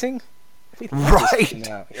amazing? Right.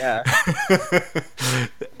 Now. Yeah.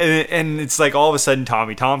 and it's like all of a sudden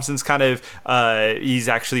Tommy Thompson's kind of he's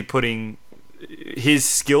actually putting his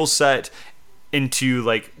skill set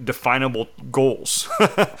into definable goals.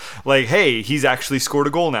 Like, hey, he's actually scored a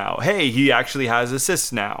goal now. Hey, he actually has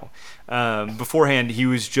assists now. Beforehand, he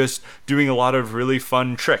was just doing a lot of really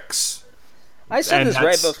fun tricks. I said this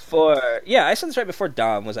right before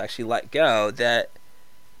Dom was actually let go, that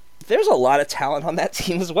there's a lot of talent on that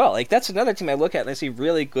team as well. That's another team I look at and I see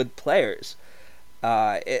really good players.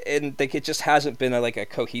 And it just hasn't been a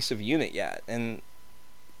cohesive unit yet. And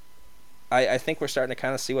I think we're starting to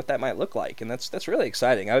kind of see what that might look like, and that's really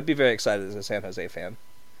exciting. I would be very excited as a San Jose fan.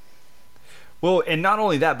 Well, and not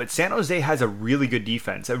only that, but San Jose has a really good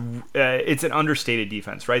defense. It's an understated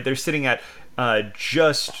defense, right? They're sitting at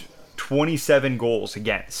just 27 goals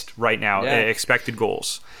against right now, expected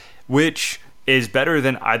goals, which is better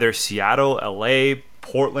than either Seattle, LA,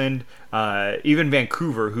 Portland, even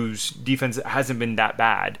Vancouver, whose defense hasn't been that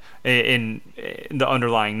bad in the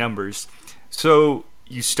underlying numbers. So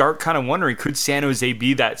you start kind of wondering, could San Jose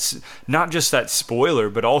be that, not just that spoiler,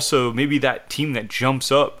 but also maybe that team that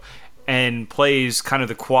jumps up and plays kind of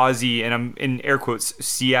the quasi, and I'm in air quotes,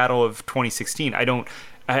 Seattle of 2016.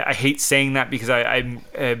 I hate saying that because I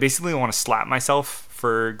basically want to slap myself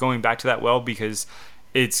for going back to that well, because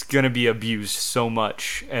it's going to be abused so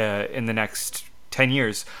much in the next 10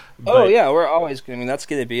 years. But, we're always going to, that's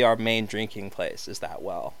going to be our main drinking place, is that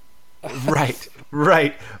well. Right.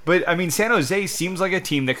 But I mean, San Jose seems like a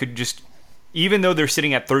team that could just, even though they're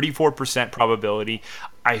sitting at 34% probability,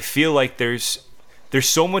 I feel like there's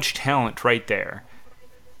so much talent right there.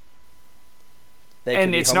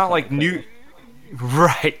 And it's not like new.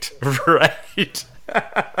 Right. They've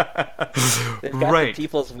got the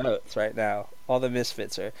people's votes right now. All the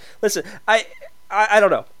misfits are. Listen, I don't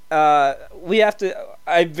know. We have to.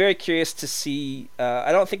 I'm very curious to see.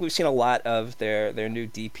 I don't think we've seen a lot of their new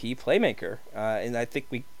DP playmaker, and I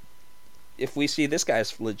think if we see this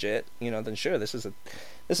guy's legit, then sure, this is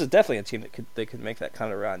definitely a team that could make that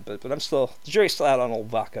kind of run. But the jury's still out on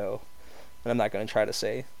old Vaco, and I'm not going to try to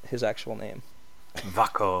say his actual name.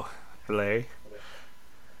 Vaco Play.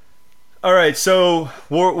 All right, so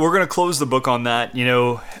we're going to close the book on that.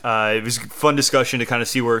 It was a fun discussion to kind of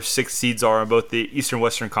see where 6 seeds are on both the Eastern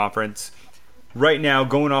Western Conference. Right now,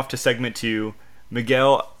 going off to segment 2,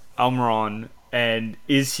 Miguel Almiron, and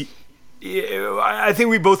I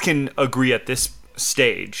think we both can agree at this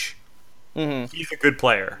stage, he's a good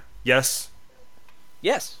player. Yes?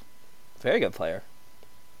 Yes. Very good player.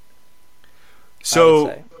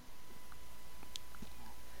 So,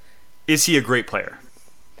 is he a great player?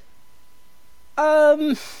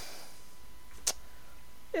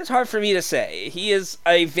 It's hard for me to say. He is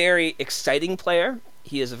a very exciting player.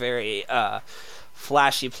 He is a very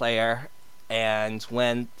flashy player, and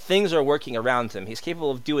when things are working around him, he's capable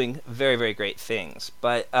of doing very, very great things.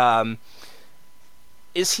 But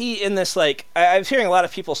is he in this, I'm hearing a lot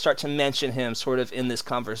of people start to mention him sort of in this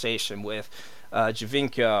conversation with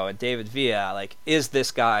Giovinco and David Villa. Is this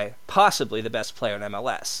guy possibly the best player in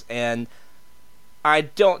MLS? And I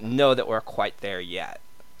don't know that we're quite there yet,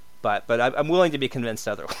 but I'm willing to be convinced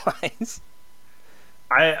otherwise.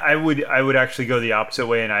 I would actually go the opposite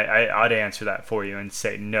way, and I'd answer that for you and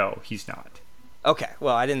say no, he's not. Okay,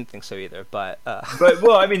 well, I didn't think so either, but But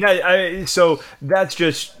well, I mean, so that's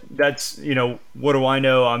what do I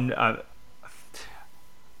know?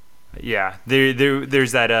 Yeah,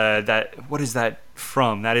 there's that what is that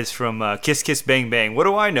from? That is from Kiss Kiss Bang Bang. What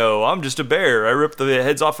do I know? I'm just a bear. I rip the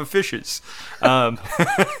heads off of fishes.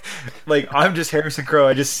 Like, I'm just Harrison Crow.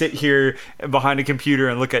 I just sit here behind a computer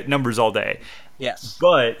and look at numbers all day. yes.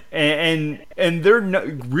 But and they're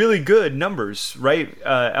really good numbers, right?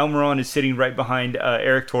 Almiron is sitting right behind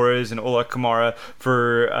Eric Torres and Ola Kamara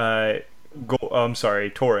for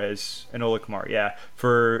Torres and Ola Kamara, yeah,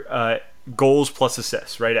 for goals plus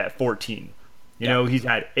assists, right at 14. You know, he's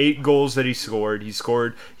had 8 goals that he scored.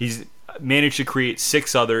 He's managed to create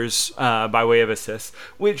 6 others by way of assists,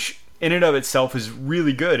 which in and of itself is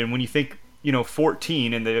really good. And when you think,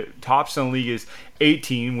 14 and the tops in the league is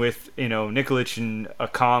 18 with, Nikolic and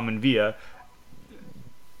Akam and Villa,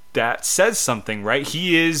 that says something, right?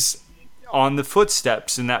 He is on the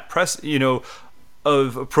footsteps in that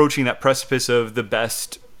of approaching that precipice of the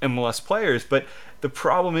best MLS players. But the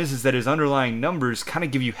problem is that his underlying numbers kind of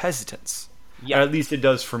give you hesitance. Yeah. Or at least it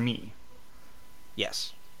does for me.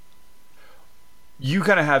 Yes. You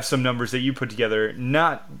kind of have some numbers that you put together,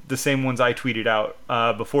 not the same ones I tweeted out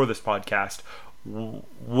before this podcast.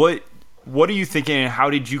 What are you thinking, and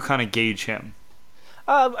how did you kind of gauge him?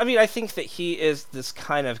 I mean, I think that he is this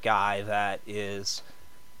kind of guy that is...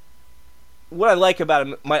 What I like about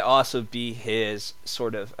him might also be his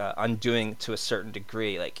sort of undoing to a certain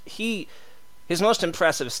degree. Like, his most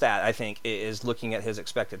impressive stat, I think, is looking at his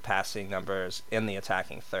expected passing numbers in the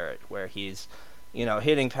attacking third, where he's,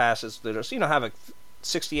 hitting passes that are, have a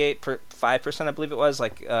 68.5%, I believe it was,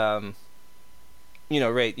 like,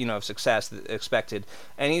 rate, of success expected,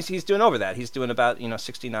 and he's doing over that. He's doing about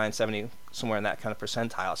 69, 70, somewhere in that kind of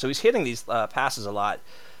percentile. So he's hitting these passes a lot.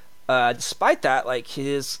 Despite that, like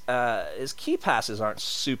his key passes aren't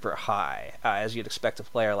super high, as you'd expect a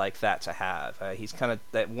player like that to have. He's kind of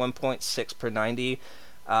at 1.6 per 90,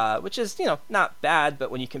 which is not bad,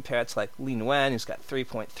 but when you compare it to like Lee Nguyen, who's got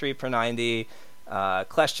 3.3 per 90,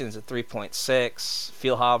 Kleshton's at 3.6,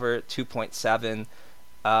 Feilhaber at 2.7.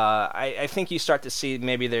 I think you start to see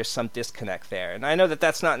maybe there's some disconnect there, and I know that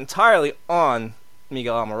that's not entirely on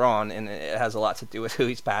Miguel Almiron, and it has a lot to do with who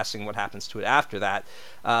he's passing, what happens to it after that.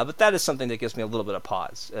 But that is something that gives me a little bit of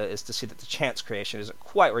pause, is to see that the chance creation isn't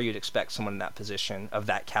quite where you'd expect someone in that position of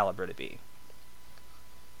that caliber to be.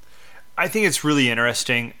 I think it's really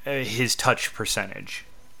interesting, his touch percentage.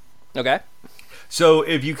 Okay. So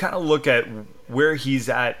if you kind of look at where he's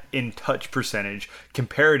at in touch percentage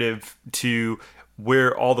comparative to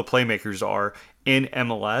where all the playmakers are in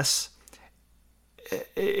MLS,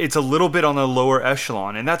 it's a little bit on the lower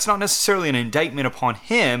echelon, and that's not necessarily an indictment upon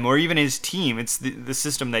him or even his team. It's the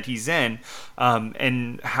system that he's in,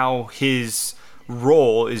 and how his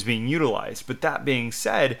role is being utilized. But that being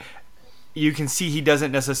said, you can see he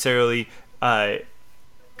doesn't necessarily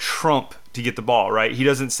trump to get the ball, right? He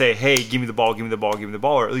doesn't say, hey, give me the ball, give me the ball, give me the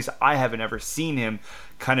ball, or at least I haven't ever seen him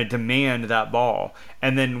kind of demand that ball.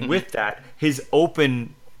 And then with that, his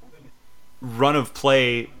open run of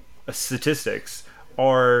play statistics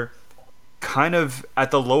are kind of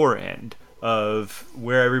at the lower end of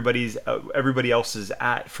where everybody else is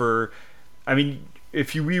at. For, I mean,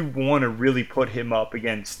 if we want to really put him up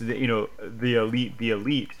against the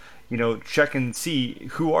elite, check and see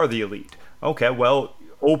who are the elite. Okay, well,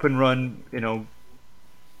 open run,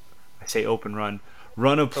 I say open run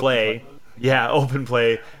of play. Yeah, open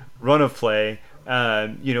play, run of play.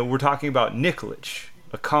 We're talking about Nikolic,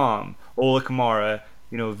 Akam, Ola Kamara,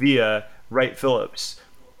 Villa, Wright Phillips.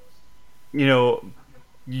 You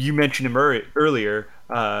mentioned him earlier.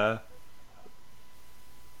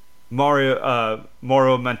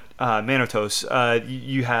 Mauro Manotos.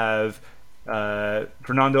 You have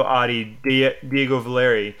Fernando Adi, Diego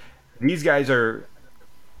Valeri. These guys are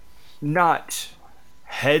not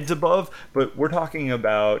heads above, but we're talking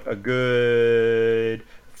about a good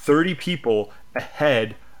 30 people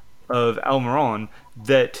ahead of Almiron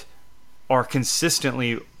that are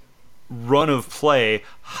consistently run of play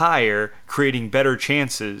higher, creating better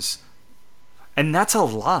chances. And that's a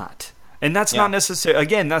lot. And that's not necessarily,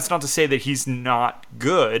 again, that's not to say that he's not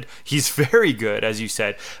good. He's very good, as you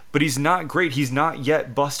said, but he's not great. He's not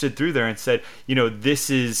yet busted through there and said, this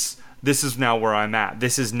is now where I'm at.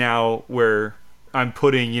 This is now where I'm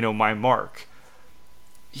putting, my mark.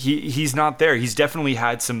 He's not there. He's definitely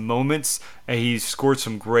had some moments, and he's scored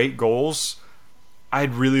some great goals.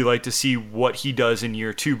 I'd really like to see what he does in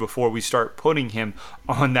year 2 before we start putting him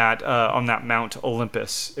on that Mount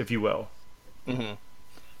Olympus, if you will. Mm-hmm.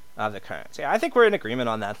 of the current. So, yeah, I think we're in agreement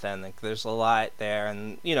on that then. Like, there's a lot there,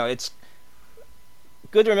 and it's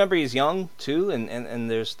good to remember he's young too,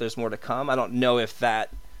 and there's more to come. I don't know if that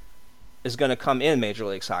is going to come in Major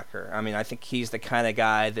League Soccer. I mean, I think he's the kind of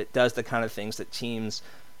guy that does the kind of things that teams,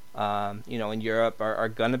 in Europe are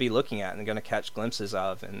going to be looking at and going to catch glimpses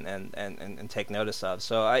of and take notice of.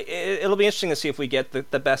 So it'll be interesting to see if we get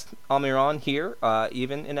the best Almiron here,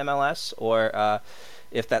 even in MLS, or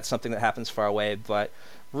if that's something that happens far away. But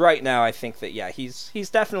right now, I think that, yeah, he's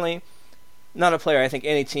definitely not a player I think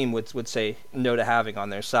any team would say no to having on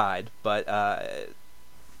their side. But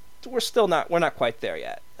we're not quite there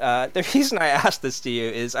yet. The reason I asked this to you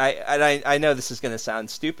is I know this is going to sound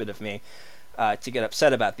stupid of me to get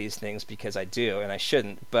upset about these things, because I do and I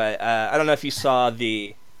shouldn't. But I don't know if you saw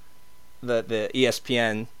the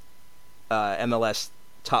ESPN MLS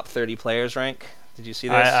top 30 players rank. Did you see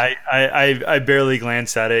this? I barely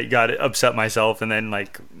glanced at it, got upset myself, and then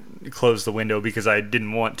closed the window because I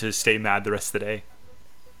didn't want to stay mad the rest of the day.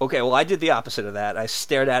 Okay, well, I did the opposite of that. I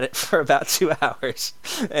stared at it for about 2 hours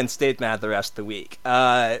and stayed mad the rest of the week.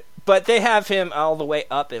 But they have him all the way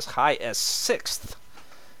up as high as 6th.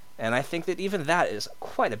 And I think that even that is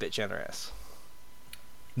quite a bit generous.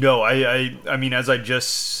 No, I mean, as I just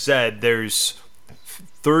said, there's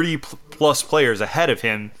 30 plus players ahead of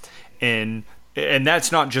him, and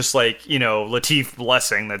that's not just Latif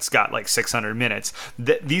Blessing that's got 600 minutes.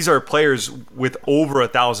 These are players with over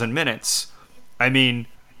 1,000 minutes. I mean,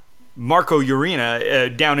 Marco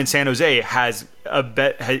Urena down in San Jose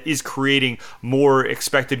is creating more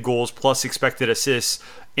expected goals plus expected assists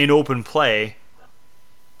in open play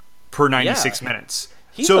per 96 minutes.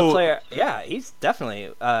 He's a player. Yeah, he's definitely.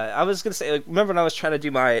 I was gonna say, remember when I was trying to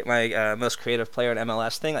do my most creative player in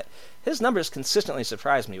MLS thing? His numbers consistently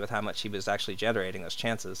surprised me with how much he was actually generating those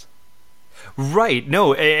chances. Right.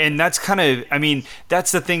 No, and that's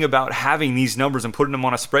that's the thing about having these numbers and putting them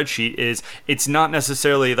on a spreadsheet is it's not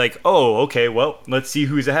necessarily okay, well, let's see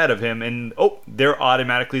who's ahead of him, and they're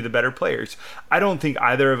automatically the better players. I don't think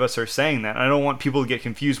either of us are saying that. I don't want people to get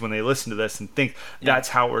confused when they listen to this and think that's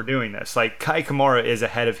how we're doing this. Kai Kamara is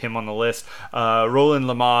ahead of him on the list. Roland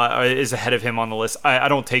Lama is ahead of him on the list. I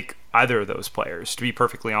don't take either of those players, to be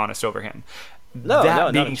perfectly honest, over him. No,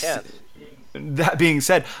 not a chance. That being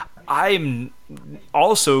said, I'm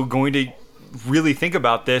also going to really think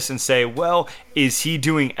about this and say, well, is he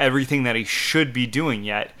doing everything that he should be doing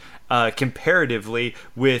yet? Comparatively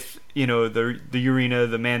with the Urena,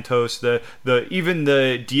 the Mantos, the even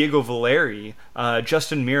the Diego Valeri,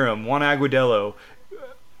 Justin Miram, Juan Aguadelo.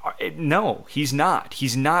 No, he's not.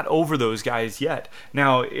 He's not over those guys yet.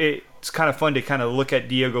 Now it's kind of fun to kind of look at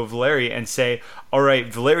Diego Valeri and say, all right,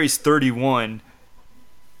 Valeri's 31.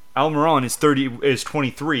 Almiron is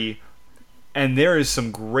 23, and there is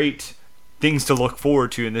some great things to look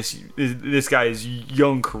forward to in this guy's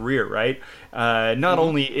young career, right? Not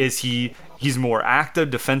only is he's more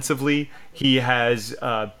active defensively, he has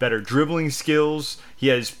better dribbling skills. He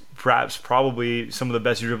has probably some of the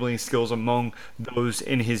best dribbling skills among those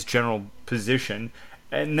in his general position.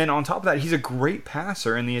 And then on top of that, he's a great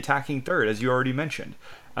passer in the attacking third, as you already mentioned.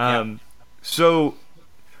 So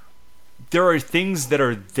there are things that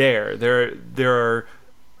are there. There are.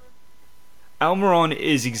 Almiron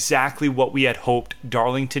is exactly what we had hoped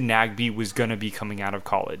Darlington Nagbe was going to be coming out of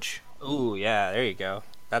college. Ooh, yeah, there you go.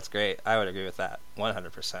 That's great. I would agree with that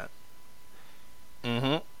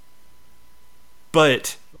 100%.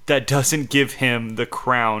 But that doesn't give him the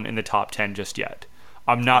crown in the top 10 just yet.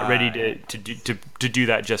 I'm not ready to do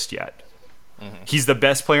that just yet. He's the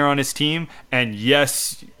best player on his team, and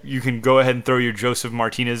yes, you can go ahead and throw your Joseph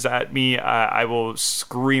Martinez at me. I will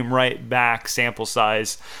scream right back, sample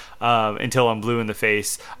size, until I'm blue in the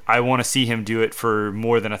face. I want to see him do it for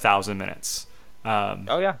more than 1,000 minutes.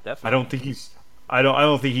 Oh yeah, definitely. I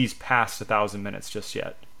don't think he's past 1,000 minutes just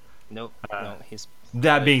yet. Nope. No, he's.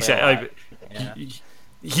 That being said,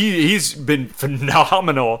 he's been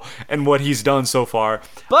phenomenal in what he's done so far.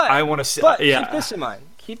 But I want to see.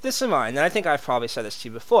 Keep this in mind, and I think I've probably said this to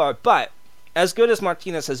you before, but as good as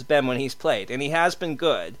Martinez has been when he's played, and he has been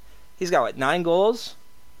good, he's got, 9 goals?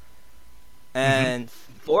 And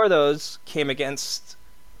 4 of those came against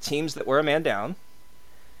teams that were a man down,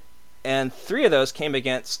 and 3 of those came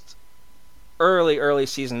against early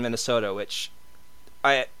season Minnesota, which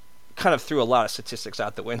I kind of threw a lot of statistics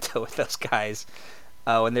out the window with those guys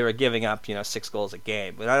when they were giving up, 6 goals a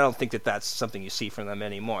game. But I don't think that that's something you see from them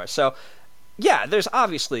anymore. So, yeah, there's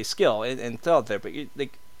obviously skill and out there, but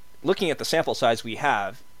looking at the sample size we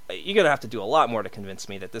have, you're going to have to do a lot more to convince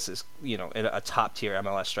me that this is, a top-tier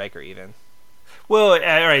MLS striker even. Well,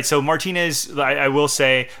 all right, so Martinez, I will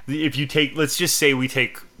say, if you take, let's just say we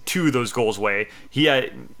take two of those goals away. He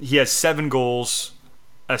has 7 goals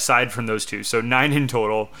aside from those two, so 9 in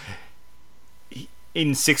total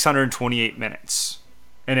in 628 minutes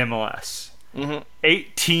in MLS.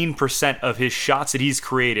 18% of his shots that he's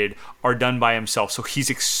created are done by himself, so he's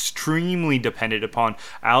extremely dependent upon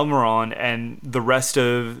Almiron and the rest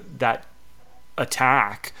of that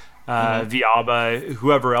attack. Villalba,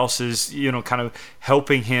 whoever else is kind of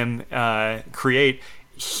helping him create.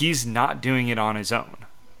 He's not doing it on his own.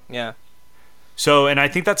 Yeah. So, and I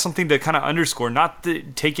think that's something to kind of underscore, not to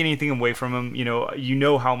take anything away from him. You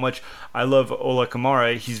know how much I love Ola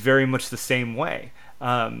Kamara. He's very much the same way.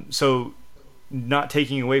 So not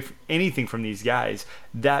taking away anything from these guys.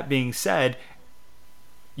 That being said,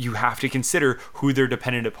 you have to consider who they're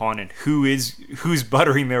dependent upon and who's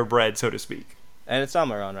buttering their bread, so to speak. And it's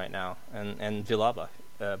Almiron right now, and Villalba,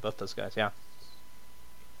 both those guys, yeah.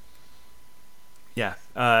 Yeah,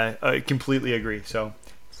 I completely agree. So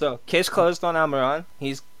case closed on Almiron.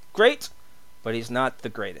 He's great, but he's not the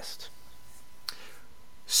greatest.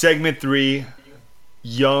 Segment 3,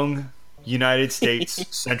 young United States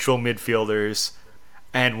central midfielders,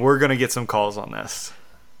 and we're gonna get some calls on this.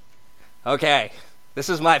 Okay, this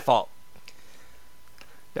is my fault.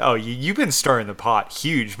 Oh, you've been stirring the pot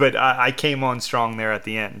huge, but I came on strong there at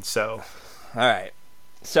the end, so. All right.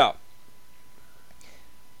 So,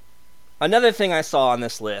 another thing I saw on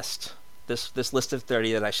this list, this list of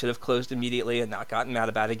 30 that I should have closed immediately and not gotten mad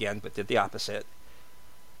about again, but did the opposite,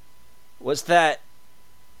 was that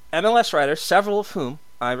MLS writers, several of whom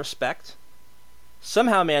I respect,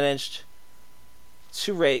 somehow managed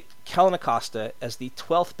to rate Kellyn Acosta as the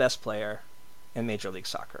 12th best player in Major League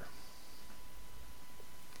Soccer.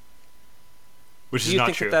 Which is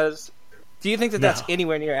not true. Do you think that that's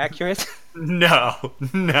anywhere near accurate? No.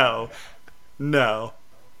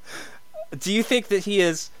 Do you think that he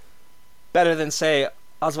is better than, say,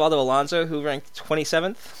 Osvaldo Alonso, who ranked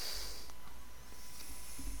 27th?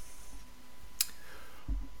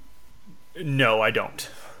 No, I don't.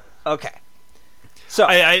 Okay. So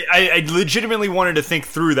I legitimately wanted to think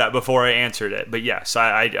through that before I answered it, but yes,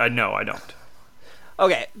 I no, I don't.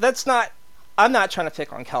 Okay, I'm not trying to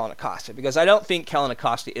pick on Kellyn Acosta, because I don't think Kellyn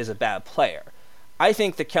Acosta is a bad player. I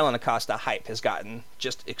think the Kellyn Acosta hype has gotten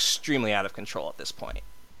just extremely out of control at this point.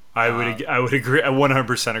 I would agree. I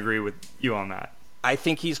 100% agree with you on that. I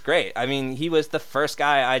think he's great. I mean, he was the first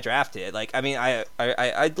guy I drafted.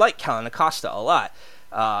 I like Kellyn Acosta a lot.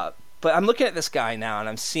 But I'm looking at this guy now, and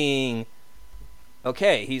I'm seeing,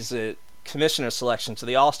 okay, he's a commissioner selection to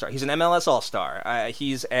the All-Star. He's an MLS All-Star.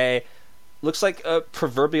 He's looks like a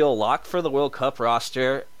proverbial lock for the World Cup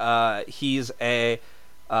roster. He's the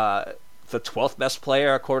 12th best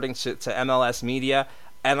player according to MLS media,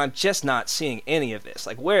 and I'm just not seeing any of this.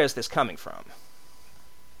 Like, where is this coming from?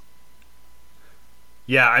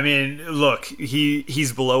 Yeah, I mean, look,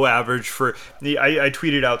 he's below average for. I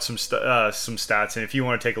tweeted out some stats, and if you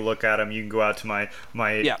want to take a look at them, you can go out to my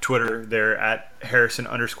Twitter there at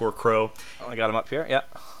Harrison_Crow. Oh, I got him up here. Yeah.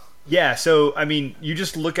 Yeah, so I mean, you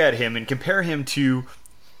just look at him and compare him to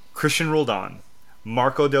Christian Roldan,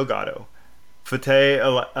 Marco Delgado, Fateh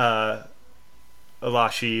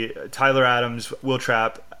Alashi, Tyler Adams, Will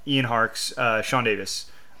Trapp, Ian Harkes, Sean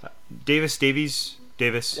Davis. Davis.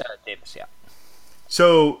 Yeah, Davis, yeah.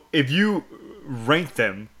 So if you rank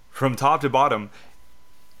them from top to bottom,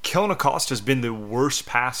 Kellyn Acosta has been the worst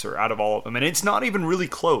passer out of all of them, and it's not even really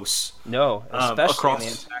close. No, especially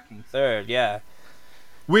in the attacking third, yeah.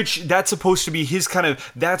 Which that's supposed to be his kind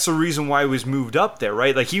of. That's the reason why he was moved up there,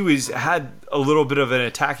 right? Like he had a little bit of an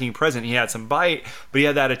attacking presence. He had some bite, but he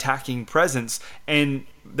had that attacking presence, and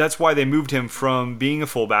that's why they moved him from being a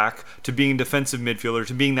fullback to being a defensive midfielder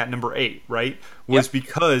to being that number 8, right? Was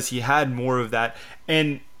because he had more of that,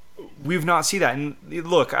 and we've not seen that. And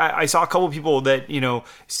look, I saw a couple of people that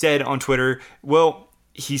said on Twitter, well,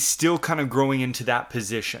 he's still kind of growing into that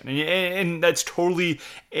position. And that's totally,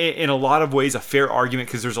 in a lot of ways, a fair argument,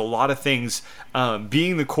 because there's a lot of things.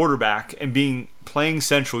 Being the quarterback and playing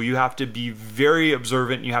central, you have to be very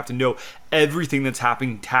observant. You have to know everything that's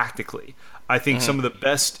happening tactically. I think some of the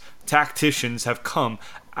best tacticians have come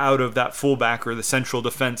out of that fullback or the central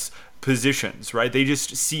defense positions, right? They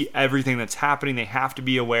just see everything that's happening. They have to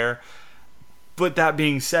be aware. But that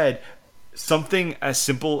being said, something as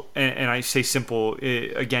simple, and I say simple,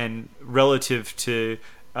 again, relative to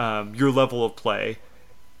your level of play,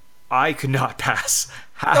 I could not pass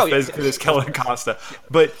half as good as Kellyn Acosta.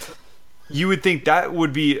 But you would think that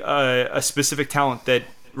would be a specific talent that,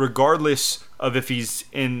 regardless of if he's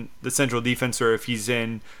in the central defense or if he's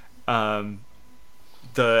in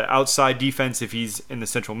the outside defense, if he's in the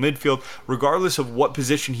central midfield, regardless of what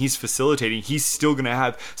position he's facilitating, he's still going to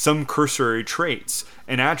have some cursory traits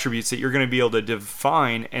and attributes that you're going to be able to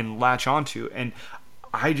define and latch onto. And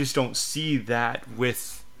I just don't see that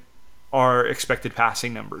with our expected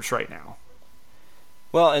passing numbers right now.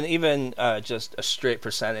 Well, and even just a straight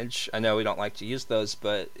percentage. I know we don't like to use those,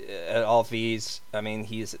 but at all V's, I mean,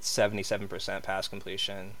 he's at 77% pass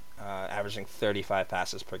completion, averaging 35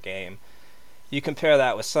 passes per game. You compare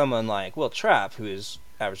that with someone like Will Trapp, who is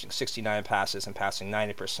averaging 69 passes and passing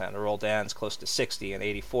 90%, or Roldan's close to 60 and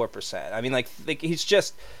 84%. I mean, like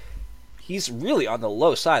he's really on the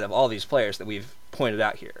low side of all these players that we've pointed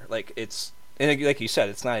out here. Like and like you said,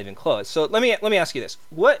 it's not even close. So let me ask you this: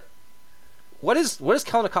 What is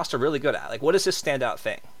Kellyn Acosta really good at? Like, what is his standout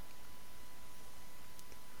thing?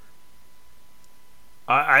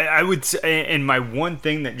 I would say, and my one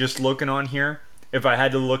thing that just looking on here, if I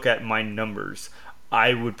had to look at my numbers,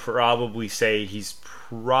 I would probably say he's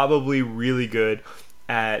probably really good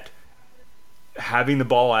at having the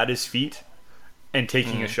ball at his feet and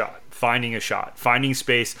taking a shot, finding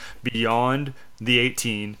space beyond the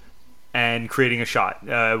 18 and creating a shot,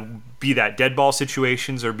 be that dead ball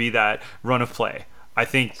situations or be that run of play. I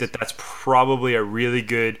think that's probably a really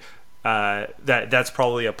good, that's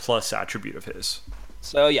probably a plus attribute of his.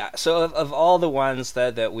 So yeah, of all the ones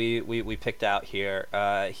that we picked out here,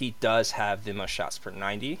 he does have the most shots per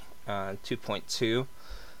 90,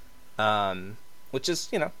 2.2, which is,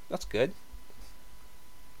 that's good.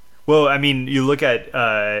 Well, I mean, you look at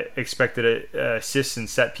expected assists and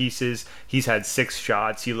set pieces. He's had 6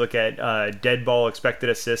 shots. You look at dead ball expected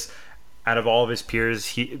assists. Out of all of his peers,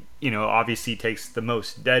 he, obviously takes the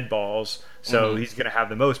most dead balls, so he's going to have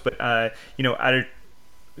the most. But out of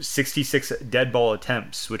 66 dead ball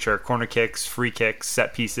attempts, which are corner kicks, free kicks,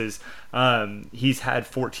 set pieces, he's had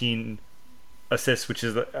 14 assists, which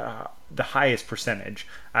is the highest percentage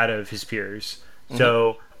out of his peers.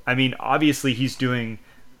 So, I mean, obviously he's doing.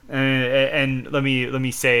 And let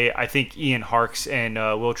me say, I think Ian Harkes and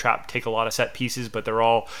Will Trapp take a lot of set pieces, but they're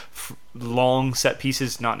all long set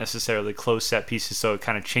pieces, not necessarily close set pieces. So it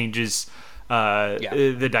kind of changes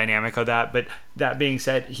the dynamic of that. But that being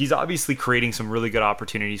said, he's obviously creating some really good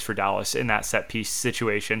opportunities for Dallas in that set piece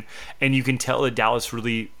situation, and you can tell that Dallas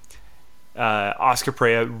really, Oscar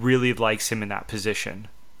Pereira really likes him in that position.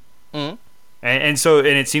 Mm-hmm. And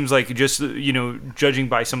it seems like, just judging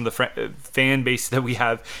by some of the fan base that we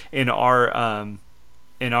have in our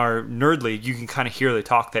nerd league, you can kind of hear the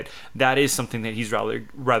talk that is something that he's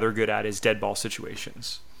rather good at, is dead ball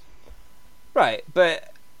situations. Right,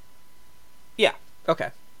 but yeah,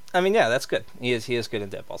 okay. I mean, yeah, that's good. He is good in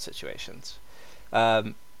dead ball situations.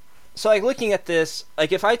 So like looking at this,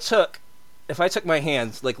 like if I took my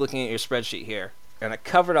hands, like looking at your spreadsheet here, and I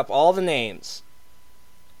covered up all the names.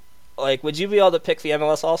 Like, would you be able to pick the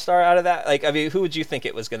MLS All-Star out of that? Like, I mean, who would you think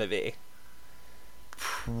it was going to be?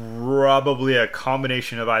 Probably a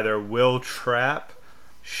combination of either Will Trapp,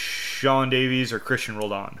 Sean Davies, or Christian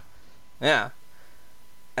Roldan. Yeah.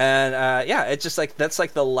 And, it's just like, that's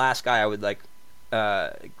like the last guy I would like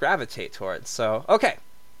gravitate towards. So, okay.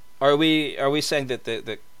 Are we saying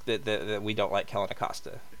that we don't like Kellyn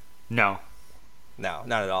Acosta? No. No,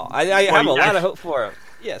 not at all. I have a lot of hope for him.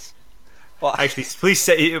 Yes. Well, actually, please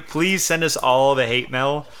send us all the hate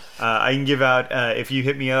mail. I can give out, if you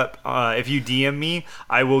hit me up, if you DM me,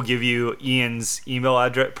 I will give you Ian's email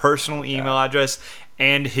address, personal email address,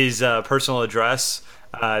 and his personal address.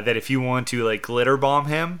 That if you want to like glitter bomb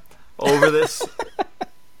him over this,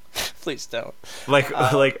 please don't.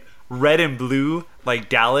 Like red and blue, like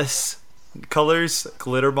Dallas colors,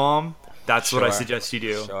 glitter bomb. That's what I suggest you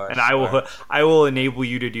do, and I will enable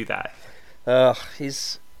you to do that.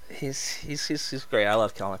 He's great. I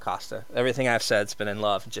love Kellyn Acosta. Everything I've said's been in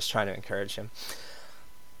love, just trying to encourage him.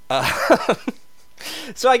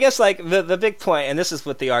 So I guess like the big point, and this is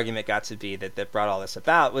what the argument got to be that brought all this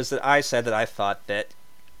about, was that I said that I thought that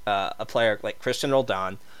a player like Christian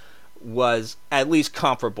Roldan was at least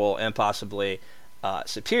comparable and possibly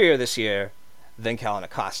superior this year than Kellyn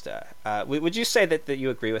Acosta. Would you say that you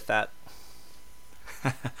agree with that?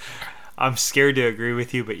 I'm scared to agree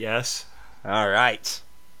with you, but yes. All right.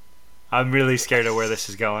 I'm really scared of where this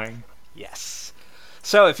is going. Yes.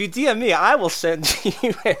 So if you DM me, I will send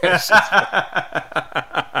you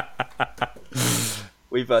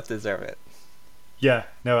We both deserve it. Yeah.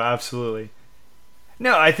 No. Absolutely.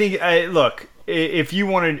 No. I think. Look. If you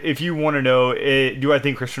want to know, do I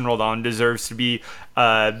think Christian Roldan deserves to be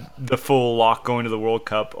the full lock going to the World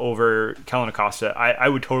Cup over Kellyn Acosta? I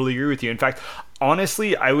would totally agree with you. In fact,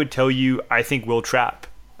 honestly, I would tell you I think Will Trapp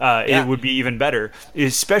it would be even better,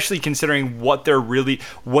 especially considering what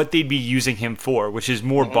they'd be using him for, which is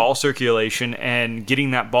more ball circulation and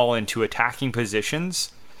getting that ball into attacking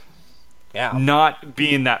positions. Yeah. Not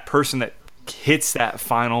being that person that hits that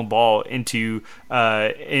final ball into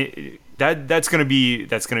that's going to be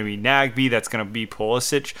Nagbe, that's going to be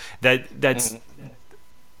Pulisic. That's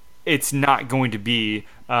it's not going to be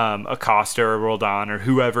Acosta or Roldan or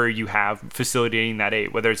whoever you have facilitating that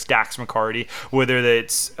 8, whether it's Dax McCarty, whether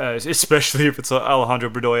it's especially if it's Alejandro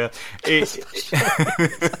Bedoya.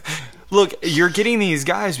 Look, you're getting these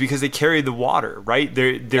guys because they carry the water, right?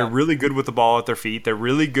 They're really good with the ball at their feet. They're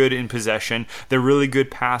really good in possession. They're really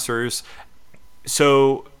good passers.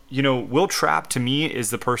 So, Will Trapp to me is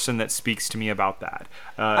the person that speaks to me about that.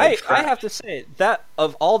 I have to say that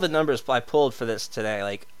of all the numbers I pulled for this today,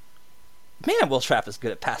 like, man, Will Trapp is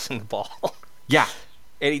good at passing the ball. Yeah.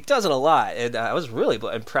 And he does it a lot. And I was really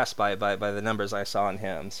impressed by the numbers I saw on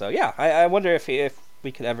him. So, yeah, I wonder if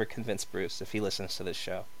we could ever convince Bruce if he listens to this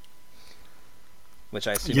show. Which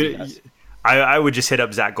I assume he does. I would just hit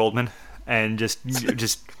up Zach Goldman and just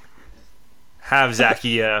have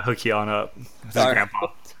Zachy hook you on up with his grandpa.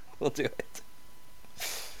 We'll do it.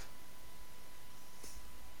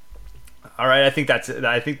 All right, I think that's it.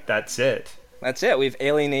 That's it. We've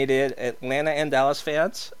alienated Atlanta and Dallas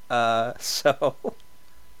fans. So.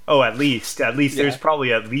 Oh, at least there's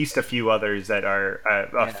probably at least a few others that are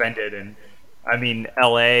offended, and I mean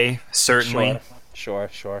LA certainly. Sure.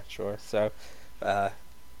 So,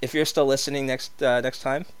 if you're still listening next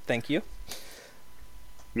time, thank you.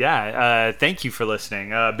 Yeah, thank you for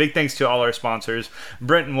listening. Big thanks to all our sponsors,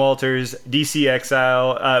 Brenton Walters, DC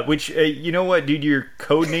Exile, which, you know what, dude, your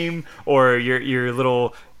code name or your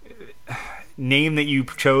little name that you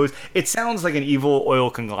chose, it sounds like an evil oil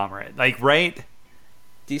conglomerate, like, right?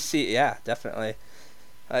 DC, yeah, definitely.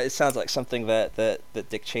 It sounds like something that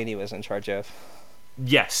Dick Cheney was in charge of.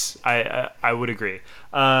 Yes, I would agree.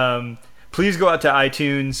 Please go out to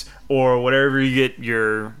iTunes or whatever you get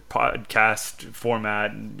your podcast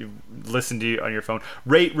format, listen to on your phone.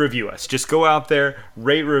 Rate, review us. Just go out there,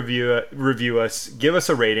 rate, review us. Give us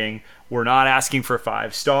a rating. We're not asking for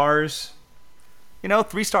 5 stars.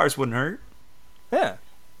 3 stars wouldn't hurt. Yeah,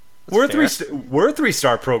 we're a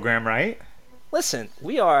 3-star program, right? Listen,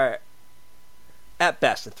 we are at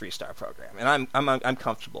best a 3-star program, and I'm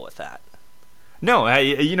comfortable with that. No,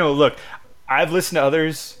 look, I've listened to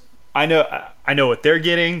others. I know what they're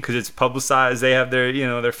getting because it's publicized. They have their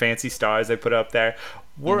their fancy stars they put up there.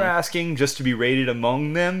 We're asking just to be rated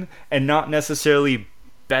among them and not necessarily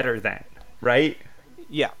better than, right?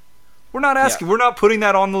 Yeah. We're not asking. Yeah. We're not putting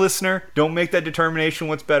that on the listener. Don't make that determination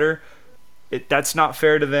what's better. That's not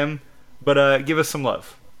fair to them. But give us some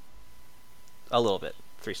love. A little bit.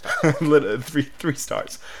 3 stars. 3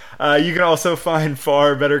 stars. You can also find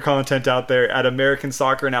far better content out there at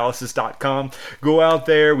AmericanSoccerAnalysis.com. Go out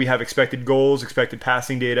there. We have expected goals, expected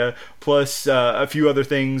passing data, plus a few other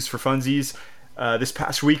things for funsies. This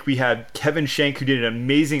past week, we had Kevin Shank, who did an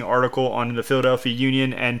amazing article on the Philadelphia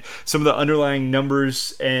Union and some of the underlying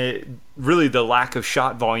numbers, really the lack of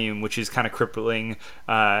shot volume, which is kind of crippling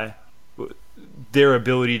their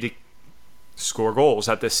ability to score goals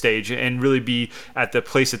at this stage and really be at the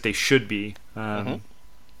place that they should be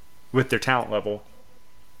with their talent level.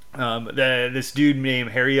 This dude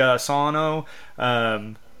named Harry Asano,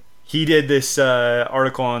 he did this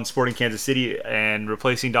article on Sporting Kansas City and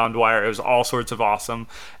replacing Don Dwyer. It was all sorts of awesome.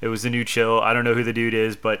 It was the new chill. I don't know who the dude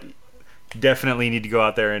is, but definitely need to go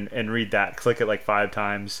out there and read that. Click it like 5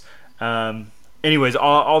 times. Anyways,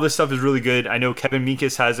 all this stuff is really good. I know Kevin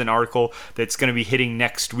Meekus has an article that's going to be hitting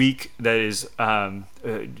next week. That is,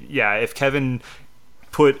 if Kevin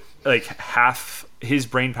put like half his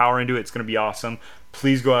brain power into it, it's going to be awesome.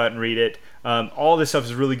 Please go out and read it. All this stuff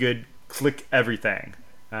is really good. Click everything.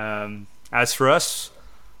 As for us,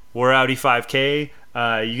 we're Audi 5K.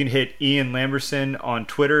 You can hit Ian Lamberson on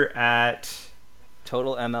Twitter at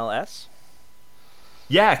Total MLS.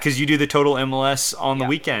 Yeah, because you do the Total MLS on the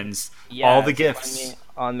weekends. Yeah, all the gifts. Find me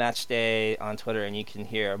on Match Day on Twitter, and you can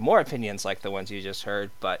hear more opinions like the ones you just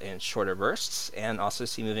heard, but in shorter bursts, and also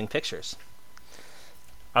see moving pictures.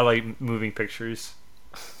 I like moving pictures.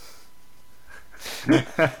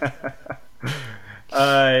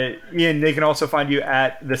 Ian, they can also find you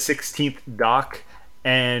at the 16th Doc,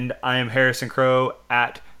 and I am Harrison Crow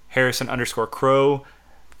at Harrison_Crow.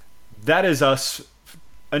 That is us.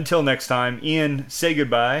 Until next time, Ian, say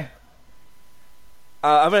goodbye.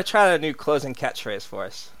 I'm going to try a new closing catchphrase for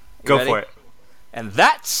us. Go for it. And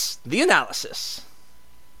that's the analysis.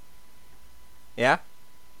 Yeah?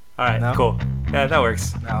 All right, cool. Yeah, that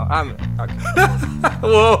works. No, I'm okay.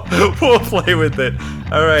 We'll play with it.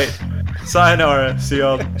 All right. Sayonara. See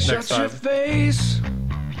y'all next Shut your time. face,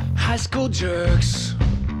 high school jerks.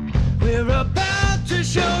 We're about to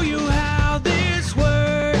show you how this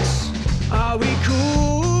works. Are we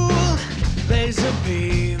cool? Laser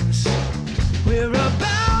beams. We're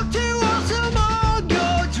about to awesome all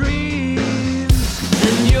your dreams.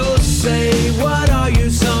 And you'll say, what are you,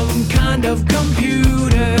 some kind of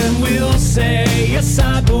computer? And we'll say, a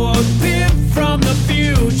cyborg pimp from the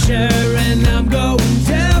future. And I'm going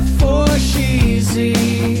deaf for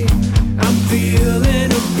cheesy. I'm feeling